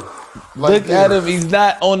seat though. Like Look at him. He's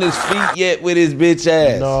not on his feet yet with his bitch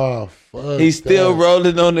ass. No, fuck He's still that.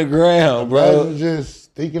 rolling on the ground, bro. Imagine just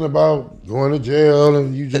thinking about going to jail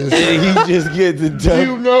and you just and he just get the dumb.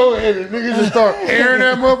 You know, and the nigga just start airing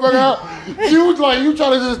that motherfucker out. You was like, you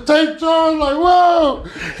trying to just take charge, like, whoa.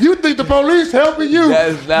 You think the police helping you.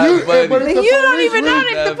 That's not funny. But You don't even know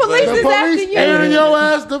if the police is after you. airing your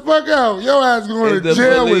ass the fuck out. Your ass going to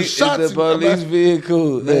jail with shots. It's the police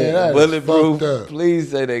vehicle. Man, bulletproof.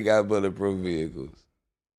 Please say they got bulletproof vehicles.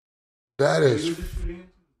 That is.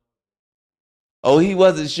 Oh, he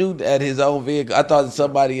wasn't shooting at his own vehicle. I thought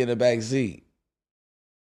somebody in the back seat.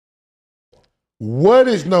 What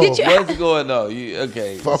is no? What's going on?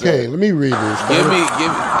 Okay. Okay, let me read this. Give me.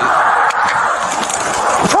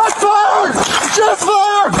 Shots fired! Shots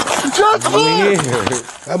fired! Shots fired!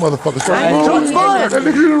 That motherfucker started Shots fired! That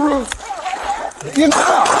nigga in the room.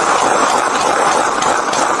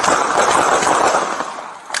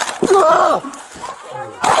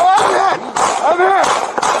 I'm here!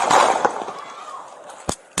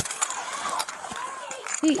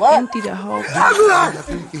 He emptied the whole car. I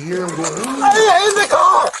think you can hear him going. In the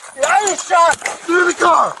car! I just shot through the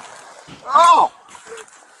car! Oh!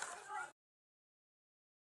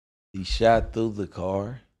 He shot through the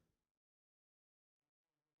car.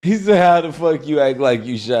 He said, "How the fuck you act like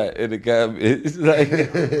you shot in the car?" It's like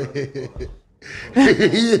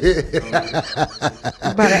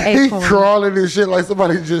He's crawling and shit like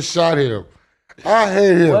somebody just shot him. I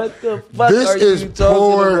hate him. What the fuck this are is you talking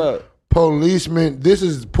poor about? policeman. This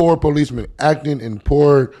is poor policeman acting and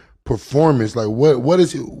poor performance. Like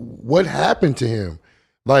what happened to him?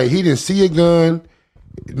 Like he didn't see a gun.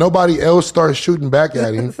 Nobody else starts shooting back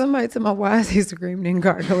at him. Somebody told me, why is he screaming and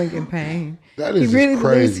gargling in pain? That is he really just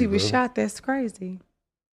crazy, believes he was bro. shot. That's crazy.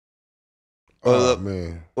 Oh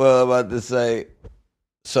man. Well, I'm about to say.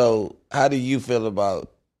 So, how do you feel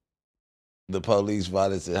about the police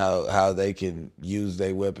violence and how they can use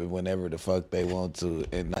their weapon whenever the fuck they want to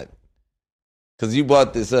and not? Because you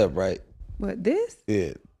brought this up, right? What, this?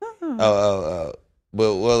 Yeah. Oh.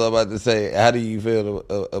 But what I'm about to say, how do you feel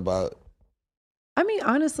about? I mean,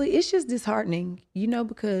 honestly, it's just disheartening,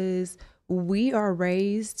 because we are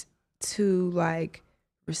raised to like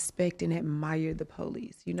respect and admire the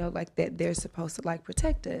police, like that they're supposed to like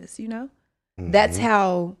protect us, Mm-hmm. That's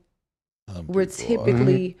how we're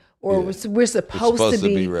typically, we're supposed to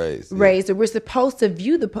be raised, or we're supposed to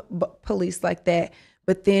view the police like that.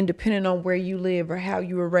 But then depending on where you live or how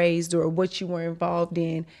you were raised or what you were involved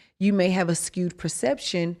in, you may have a skewed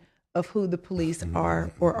perception of who the police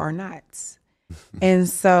are or are not. And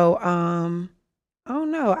so, I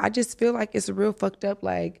don't know. I just feel like it's real fucked up,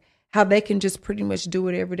 like how they can just pretty much do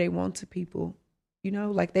whatever they want to people,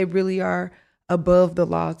 like they really are above the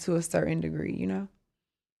law to a certain degree,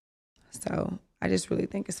 So I just really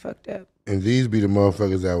think it's fucked up. And these be the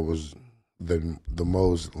motherfuckers that was the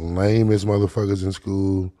most lamest motherfuckers in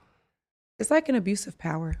school. It's like an abuse of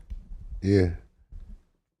power. Yeah.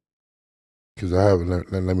 Because I have,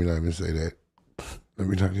 let me not even say that. Let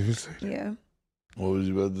me not even say that. Yeah. What was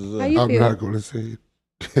you about to say? How you I'm feel? not going to say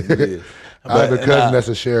it. I have a cousin that's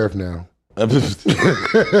a sheriff now. You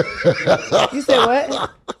said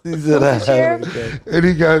what? He said I Sheriff? And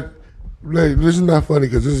he got, like, this is not funny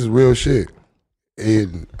because this is real shit.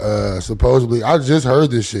 And supposedly, I just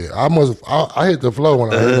heard this shit. I hit the flow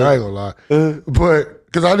when I heard it, I ain't gonna lie. But,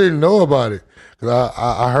 because I didn't know about it. Because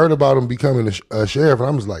I heard about him becoming a sheriff, and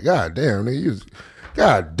I was like, God damn, nigga,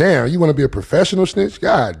 God damn, you want to be a professional snitch?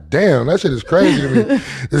 God damn, that shit is crazy to me.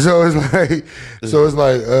 So it's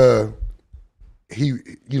like, he,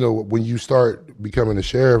 you know, when you start becoming a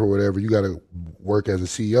sheriff or whatever, you got to work as a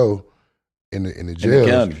CEO in the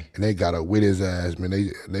jail, and they got to with his ass, man.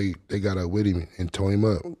 They got to with him and tow him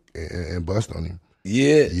up and bust on him.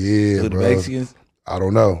 Yeah, yeah, with bro. the Mexicans. I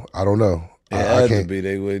don't know. I can't be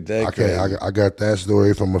they with that. I got that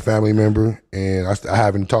story from a family member, and I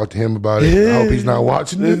haven't talked to him about it. I hope he's not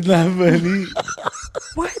watching it. It's not funny.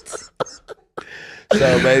 What?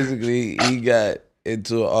 So basically, he got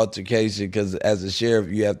into an altercation because as a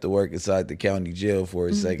sheriff, you have to work inside the county jail for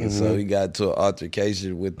a second. Mm-hmm. So he got into an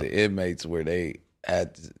altercation with the inmates where they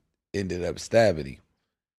ended up stabbing him.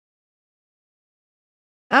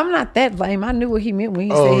 I'm not that lame. I knew what he meant when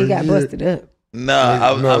he said he got busted up. No,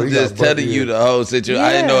 I'm just telling you the whole situation. Yeah.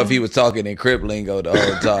 I didn't know if he was talking in Crip lingo the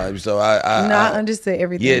whole time. So I understood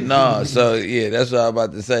everything. Yeah, no. So yeah, that's what I'm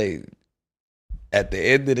about to say. At the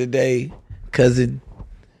end of the day, cousin,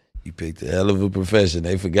 you picked a hell of a profession.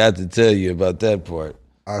 They forgot to tell you about that part.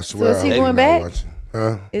 I swear. So is he going back?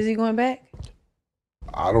 Huh? Is he going back?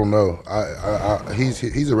 I don't know.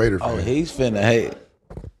 He's a Raider fan. Oh, he's finna hate.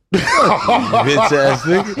 Bitch ass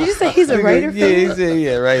nigga. Did you say he's a Raider fan? Yeah, he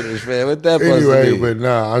said Raiders fan. What that supposed Anyway, to be? but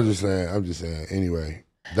nah, I'm just saying. Anyway,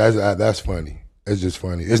 that's funny. It's just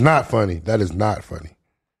funny. It's not funny. That is not funny.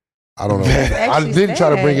 I don't know. I didn't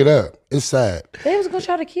try to bring it up. It's sad. They was gonna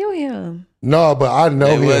try to kill him. No, but I know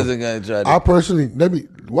They him. wasn't gonna try to. I personally,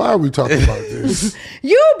 why are we talking about this?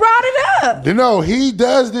 You brought it up. No, he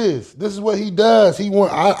does this. This is what he does.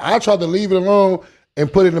 I tried to leave it alone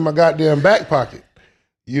and put it in my goddamn back pocket.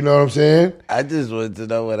 You know what I'm saying? I just wanted to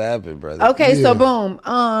know what happened, brother. Okay, so boom.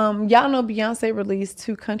 Y'all know Beyonce released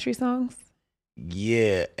 2 country songs?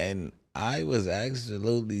 Yeah, and I was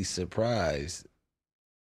absolutely surprised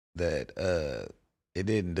that it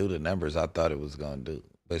didn't do the numbers I thought it was gonna do.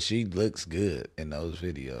 But she looks good in those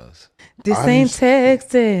videos. This ain't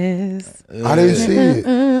Texas. I didn't see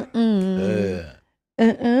it.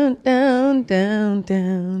 Down, down,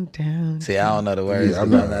 down, down. See, I don't know the words. Yeah, I'm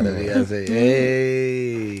not the Beyonce.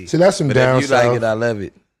 Hey. See, that's some But down if you south. like it, I love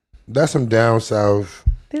it. That's some down south.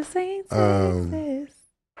 This ain't Texas.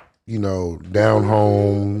 You know, down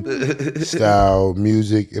home style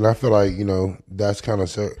music, and I feel like that's kind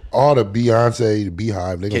of all the Beyonce, the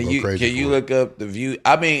Beehive. They gonna go crazy. Can you look up the view?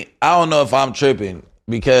 I mean, I don't know if I'm tripping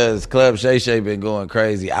because Club Shay Shay been going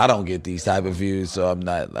crazy. I don't get these type of views, so I'm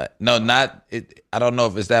not like not it. I don't know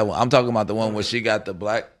if it's that one. I'm talking about the one where she got the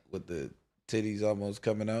black with the titties almost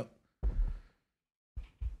coming out.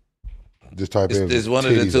 Just type in. It's one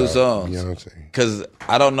of the 2 out, songs. Beyonce. Because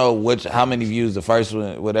I don't know how many views the first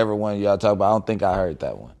one, whatever one y'all talk about. I don't think I heard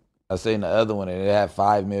that one. I seen the other one and it had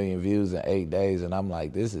 5 million views in 8 days, and I'm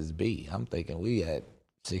like, this is B. I'm thinking we at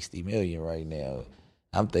 60 million right now.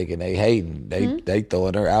 I'm thinking they hating. They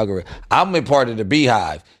throwing her algorithm. I'm a part of the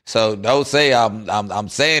Beehive, so don't say I'm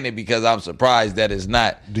saying it because I'm surprised that it's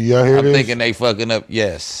not. Do y'all hear I'm this? thinking they fucking up.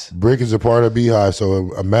 Yes. Brick is a part of Beehive,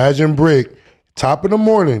 so imagine Brick, top of the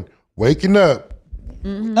morning, waking up,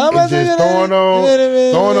 and just throwing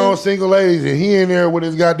on single ladies, and he in there with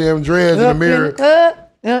his goddamn dreads in the mirror.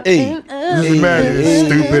 Just imagine this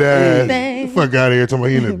stupid ass. Fuck out of here, talking about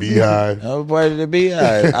he in the Beehive. I'm a part of the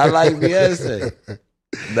Beehive. I like Beyonce.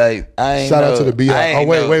 Like I ain't Shout know, out to the Beehive. Oh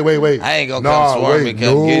wait. I ain't gonna come swarm and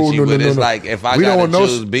come get you, but it's like if I gotta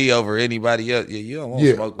choose B over anybody else, you don't want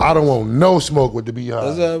smoke with I don't want no smoke with the Beehive.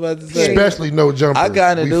 That's what I'm about to say. Especially no jumper. I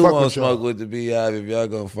kinda do fuck want with smoke with the Beehive if y'all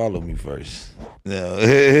gonna follow me first. No.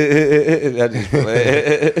 I just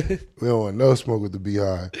play. We don't want no smoke with the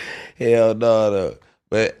Beehive. Hell no.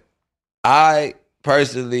 But I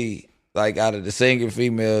personally, like out of the singing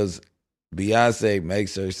females, Beyonce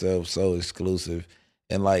makes herself so exclusive.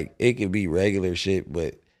 And like it could be regular shit,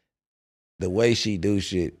 but the way she do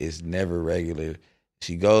shit is never regular.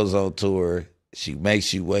 She goes on tour, she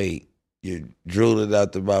makes you wait, you're drooling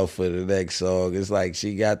out the mouth for the next song. It's like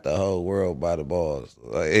she got the whole world by the balls.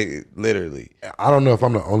 Like, literally. I don't know if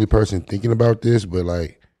I'm the only person thinking about this, but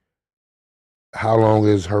like, how long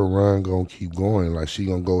is her run gonna keep going? Like, she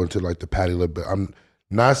gonna go into like the Patti LaBelle? I'm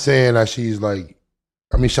not saying that she's like,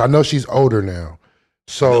 I mean, I know she's older now,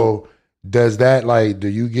 so does that like, do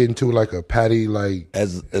you get into like a Patti like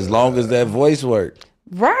as long as that voice work,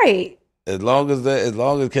 right? As long as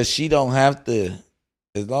because she don't have to.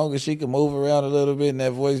 As long as she can move around a little bit in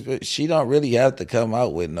that voice, but she don't really have to come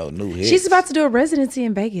out with no new hits. She's about to do a residency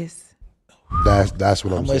in Vegas. That's what I'm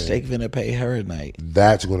saying. How much they gonna pay her a night?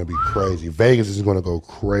 That's gonna be crazy. Vegas is gonna go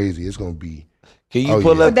crazy. It's gonna be. Can you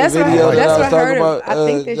pull up the video that I was talking about, I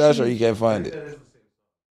think that Josh, or you can't find it?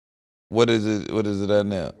 What is it? What is it at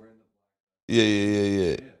now?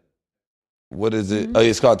 Yeah. What is it? Oh,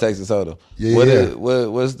 it's called Texas Hold'em. Yeah.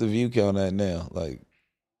 What's the view count at now? Like.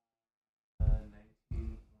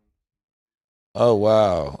 Oh,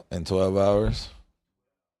 wow. In 12 hours?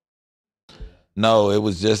 No, it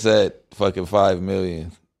was just at fucking 5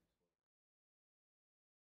 million.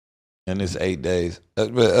 And it's 8 days.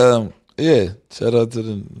 But, yeah, shout out to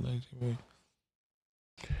the...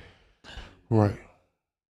 Right.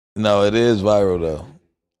 No, it is viral, though.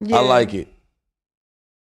 Yeah. I like it.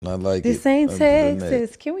 I like this it. Ain't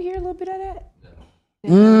Texas. Can we hear a little bit of that?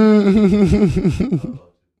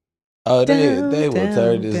 Oh, they will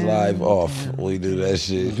turn this live off when we do that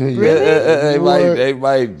shit. Really? They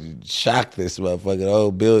might shock this motherfucker. The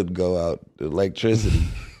whole building go out. The electricity.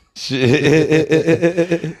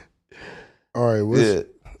 Shit. All right. Yeah.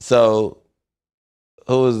 So,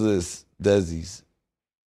 who is this? Desi's.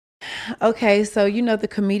 Okay, so you know the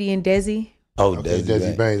comedian Desi? Oh, okay,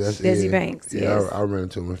 Desi Banks. That's Desi Banks. Yeah, yes. I ran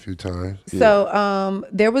into him a few times. So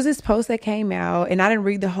there was this post that came out, and I didn't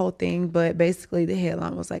read the whole thing, but basically the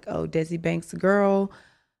headline was like, "Oh, Desi Banks' girl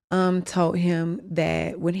told him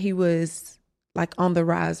that when he was like on the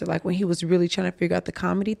rise, or like when he was really trying to figure out the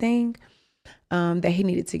comedy thing, that he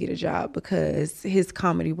needed to get a job because his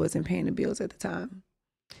comedy wasn't paying the bills at the time."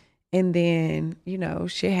 And then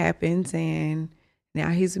shit happens, and now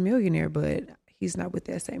he's a millionaire, but he's not with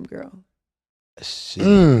that same girl. She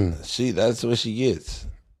that's what she gets.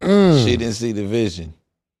 She didn't see the vision.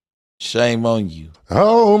 Shame on you.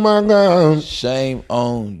 Oh my God. Shame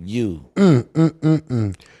on you.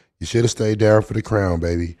 You should have stayed down for the crown,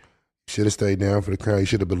 baby. You should have stayed down for the crown. You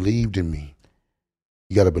should have believed in me.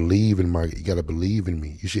 You gotta believe in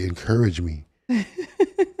me. You should encourage me.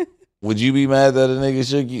 Would you be mad that a nigga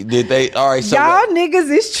shook you? Did they? All right, so y'all niggas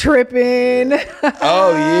is tripping.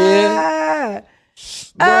 Oh yeah.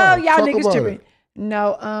 Oh, y'all niggas tripping.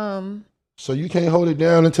 No, So you can't hold it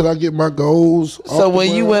down until I get my goals. So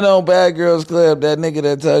when you went on Bad Girls Club, that nigga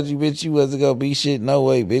that told you, bitch, you wasn't gonna be shit, no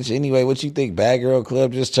way, bitch. Anyway, what you think? Bad Girl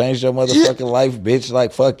Club just changed your motherfucking life, bitch.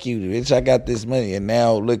 Like fuck you, bitch. I got this money, and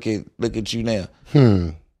now look at you now.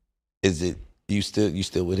 Is it you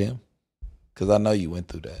still with him? Because I know you went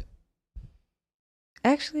through that.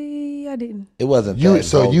 Actually, I didn't. It wasn't you.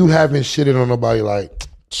 So you haven't shitted on nobody like.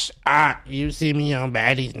 You see me on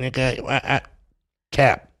baddies, nigga.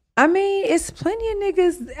 Cap. I mean, it's plenty of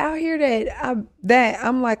niggas out here that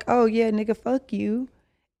I'm like, oh yeah, nigga, fuck you.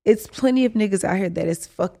 It's plenty of niggas out here that is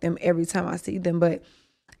fuck them every time I see them, but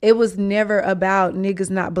it was never about niggas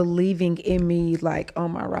not believing in me, like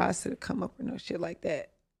on my rise to come up or no shit like that.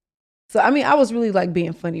 So I mean, I was really like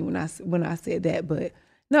being funny when I said that, but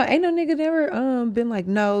no, ain't no nigga never been like,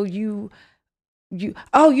 no, you.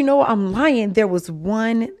 Oh, you know what? I'm lying. There was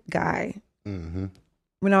one guy when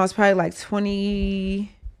I was probably like 22,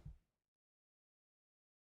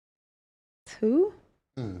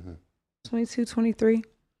 23.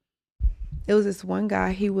 It was this one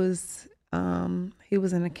guy. He was an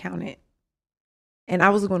accountant, and I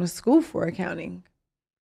was going to school for accounting,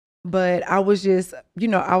 but I was just,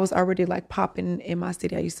 I was already like popping in my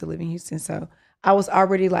city. I used to live in Houston, so I was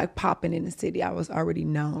already like popping in the city. I was already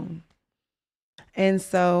known. And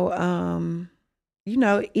so,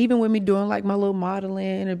 even with me doing like my little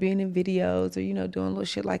modeling or being in videos or, doing little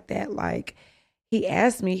shit like that, like he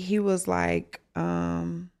asked me, he was like,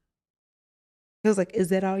 is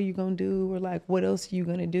that all you gonna do? Or like, what else are you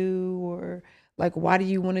gonna do? Or like, why do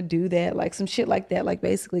you want to do that? Like some shit like that, like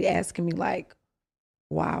basically asking me like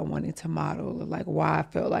why I wanted to model or like why I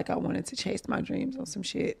felt like I wanted to chase my dreams on some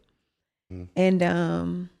shit.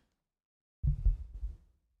 And,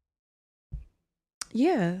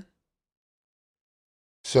 yeah.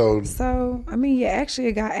 So I mean, yeah, actually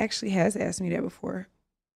a guy actually has asked me that before.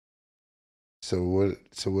 So what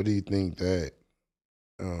do you think that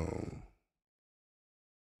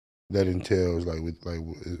that entails, like with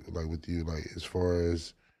you, like as far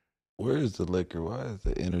as Where is the liquor? Why is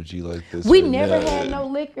the energy like this? We right never now? had no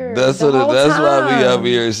liquor. That's the whole that's why we time. up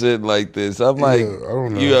here sitting like this. I'm like, I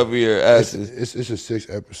don't know. you up here asking. It's a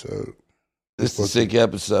 6th episode. It's the 6th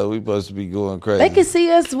episode. We supposed to be going crazy. They can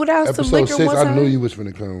see us without Episode some liquor 6, one I time. knew you was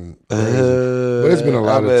finna come crazy. But it's been a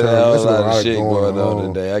lot of There's time. a There's lot of shit going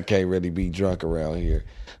on today. I can't really be drunk around here.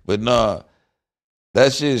 But no,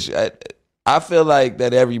 that's just, I feel like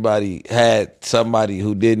that everybody had somebody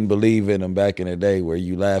who didn't believe in them back in the day where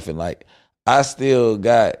you laughing. Like, I still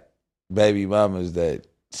got baby mamas that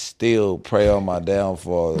still pray on my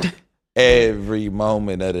downfall every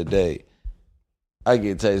moment of the day. I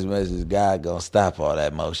get text messages, God gonna stop all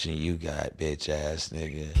that motion you got, bitch ass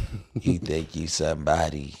nigga. You think you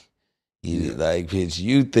somebody. You like, bitch,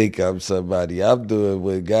 you think I'm somebody. I'm doing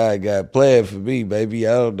what God got planned for me, baby.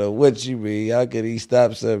 I don't know what you mean. How can he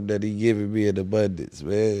stop something that he giving me in abundance,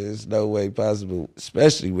 man? There's no way possible,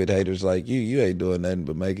 especially with haters like you. You ain't doing nothing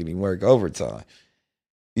but making him work overtime.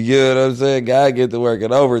 You know what I'm saying? God get to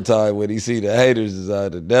working overtime when he see the haters is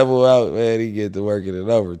out. The devil out, man, he get to working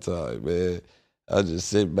in overtime, man. I just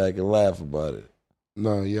sit back and laugh about it.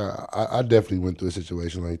 No, yeah, I definitely went through a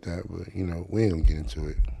situation like that, but, you know, we ain't gonna get into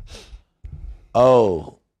it.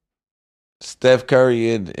 Oh, Steph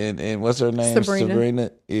Curry and what's her name?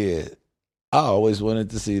 Sabrina. Yeah, I always wanted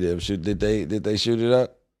to see them shoot. Did they shoot it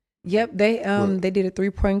up? Yep, they did a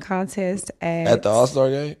 3-point contest at the All-Star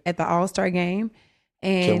game. At the All-Star game,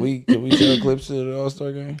 and can we show clips of the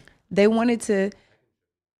All-Star game? They wanted to.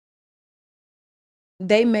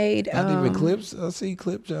 They made not even clips. I see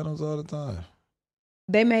clip channels all the time.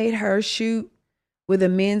 They made her shoot with a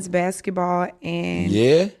men's basketball, and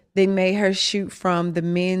they made her shoot from the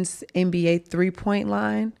men's NBA 3-point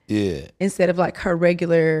line. Yeah. Instead of like her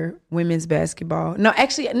regular women's basketball. No,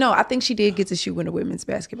 actually, no. I think she did get to shoot with a women's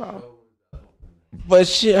basketball. But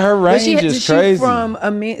her range is crazy. From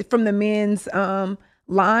the men's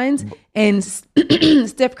lines, and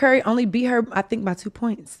Steph Curry only beat her, I think, by 2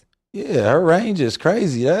 points. Yeah, her range is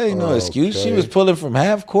crazy. That ain't no excuse. She was pulling from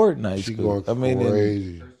half court in high school. I mean,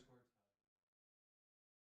 crazy.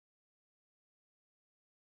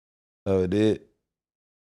 Oh, it did.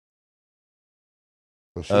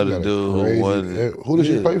 Well, the dude who won. Who did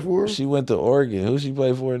she play for? She went to Oregon. Who she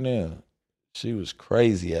play for now? She was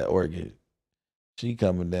crazy at Oregon. She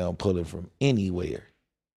coming down pulling from anywhere.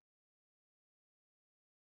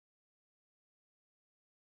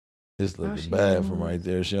 It's looking bad from right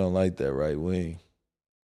there. She don't like that right wing.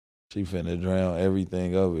 She finna drown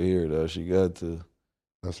everything over here, though. She got to.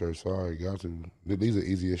 That's her side. Got to. These are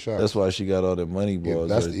easier shots. That's why she got all the money balls.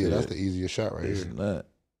 That's the easiest shot right it's here. Not.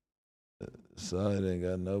 Side ain't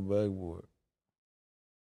got no backboard.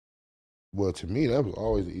 Well, to me, that was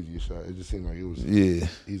always the easiest shot. It just seemed like it was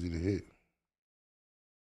easy to hit.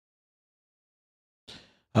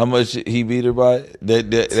 How much he beat her by?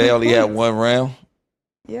 They only had one round?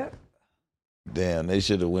 Yep. Damn, they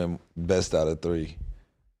should have went best out of 3.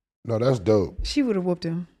 No, that's dope. She would have whooped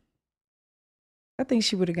him. I think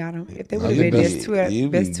she would have got him if they would have been best 2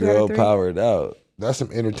 out of 3. Powered out. That's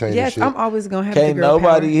some entertaining shit. Yes, I'm always gonna have. Can't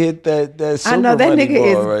nobody hit that super I know that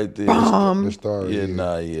nigga is right there. Bomb. The star,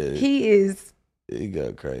 He is. He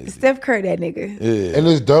got crazy. Steph Curry, that nigga. Yeah. And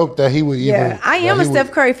it's dope that he would even. Yeah, I am a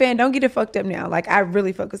Steph Curry fan. Don't get it fucked up now. Like I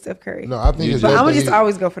really fuck with Steph Curry. No, I think it's but I'm gonna just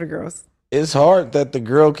always go for the girls. It's hard that the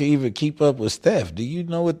girl can even keep up with Steph. Do you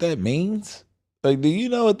know what that means? Like, do you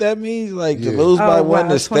know what that means? Like to lose by 1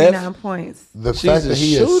 to Steph. 29 points. The fact that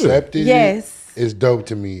he accepted it is dope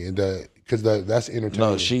to me, and because that's entertaining.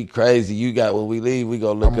 No, she crazy. You got when we leave, we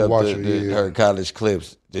gonna look up her college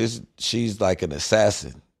clips. She's like an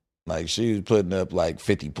assassin. Like she was putting up like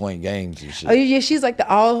 50-point games and shit. Oh yeah, she's like the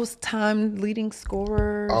all-time leading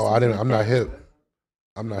scorer. Oh, I'm not hip.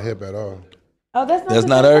 I'm not hip at all. Oh, that's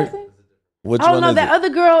not her. Person? Which one? Oh no, that other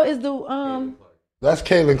girl is the That's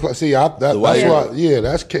Caitlin. See, that's why. Yeah,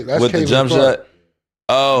 that's with Caitlin the jump Clark. shot.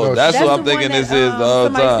 Oh, no, that's what I'm thinking. This is the whole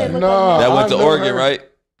time. No, that went to Oregon, right?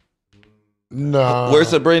 No. Where'd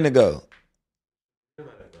Sabrina go?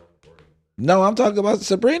 No, I'm talking about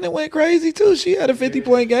Sabrina went crazy too. She had a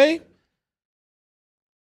 50-point game.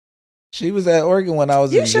 She was at Oregon when I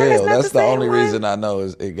was in jail. That's the only reason I know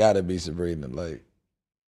is it got to be Sabrina. Like,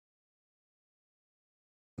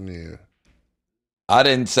 yeah. I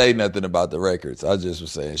didn't say nothing about the records. I just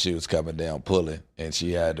was saying she was coming down pulling, and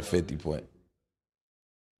she had the 50-point.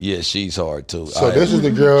 Yeah, she's hard too. So this is the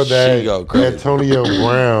girl that Antonio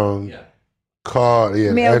Brown called.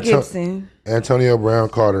 Yeah, Mel Gibson. Antonio Brown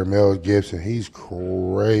called her Mel Gibson. He's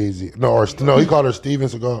crazy. No, he called her Steven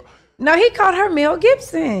Seagal. No, he called her Mel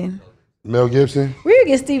Gibson. Mel Gibson? Where you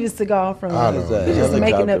get Steven Seagal from? I know. He's just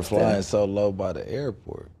making up flying so low by the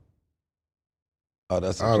airport. Oh,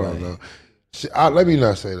 that's a I don't know. Let me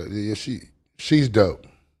not say that. Yeah, she's dope.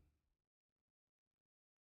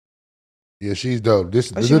 Yeah, she's dope.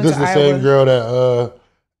 This is the same girl that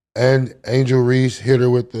and Angel Reese hit her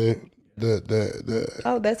with the.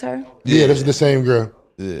 Oh, that's her. Yeah, this is the same girl.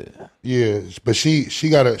 Yeah, but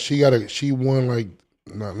she won like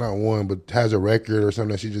not won, but has a record or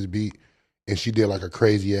something that she just beat, and she did like a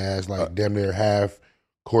crazy ass like damn near half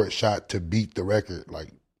court shot to beat the record.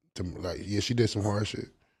 She did some hard shit.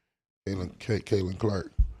 Caitlin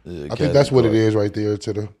Clark. Yeah, I think that's what it is right there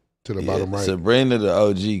to the bottom right. Sabrina the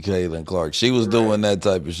OG Caitlin Clark. She was doing that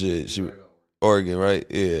type of shit. She Oregon, right?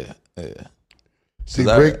 Yeah. See,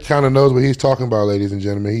 Brick kind of knows what he's talking about, ladies and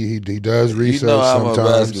gentlemen. He does research sometimes. I'm a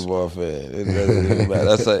basketball fan. It doesn't even matter.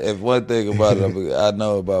 That's if one thing about it, I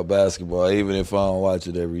know about basketball, even if I don't watch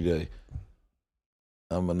it every day.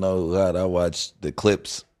 I'm going to know how I watch the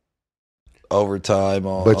clips overtime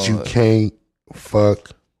on. But you can't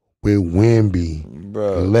fuck with Wemby.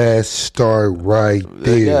 Bro. Let's start right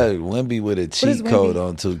there. They got Wemby with a cheat code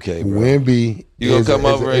on 2K, bro. Wemby. You gonna come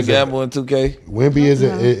over and gamble in 2K? Wemby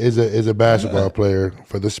is a basketball player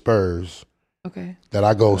for the Spurs. Okay. That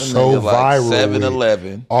I go so viral.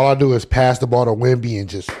 7-11. All I do is pass the ball to Wemby and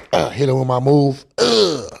just hit him with my move,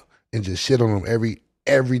 and just shit on him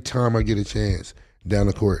every time I get a chance down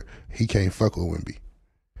the court. He can't fuck with Wemby.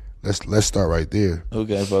 Let's start right there. Who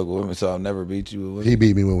can't fuck with Wemby? So I'll never beat you with Wemby. He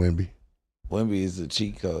beat me with Wemby. Wemby is a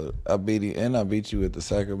cheat code. I beat him, and I beat you with the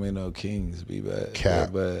Sacramento Kings. Be bad.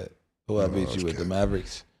 Cap. Bad. Who I beat you with? The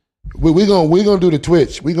Mavericks. We gonna do the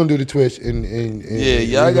Twitch. We gonna do the Twitch and yeah,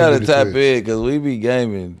 y'all gotta tap in because we be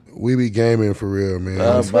gaming. We be gaming for real, man.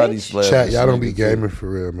 Chat, y'all don't be gaming for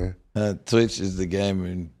real, man. Twitch is the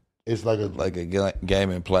gaming. It's like a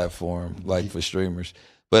gaming platform, like for streamers.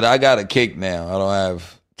 But I got a Kick now. I don't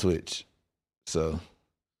have Twitch, so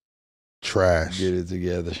trash. Get it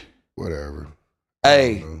together. Whatever.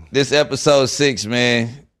 Hey, this episode 6,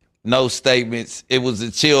 man. No statements. It was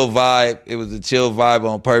a chill vibe. It was a chill vibe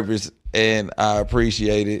on purpose, and I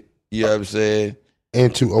appreciate it. You know what I'm saying?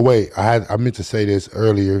 And I meant to say this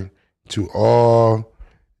earlier to all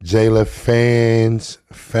Jayla fans,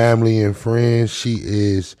 family, and friends. She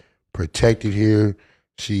is protected here.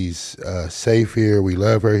 She's safe here. We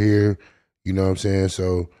love her here. You know what I'm saying?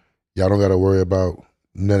 So y'all don't got to worry about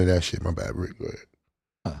none of that shit. My bad, Rick. Go ahead.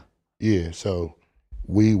 Yeah, so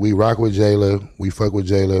we rock with Jayla. We fuck with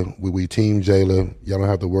Jayla. We team Jayla. Y'all don't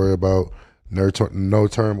have to worry about no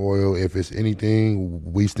turmoil. If it's anything,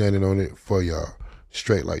 we standing on it for y'all.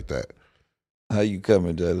 Straight like that. How you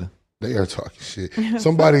coming, Jayla? They are talking shit.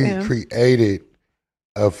 Somebody created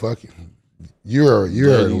a fucking... You're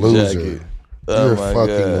a loser. Jacket. You're a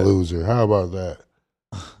fucking loser. How about that?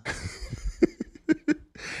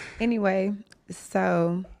 Anyway,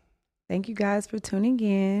 so thank you guys for tuning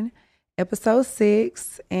in. Episode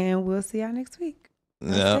 6, and we'll see y'all next week.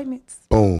 Yeah. Boom.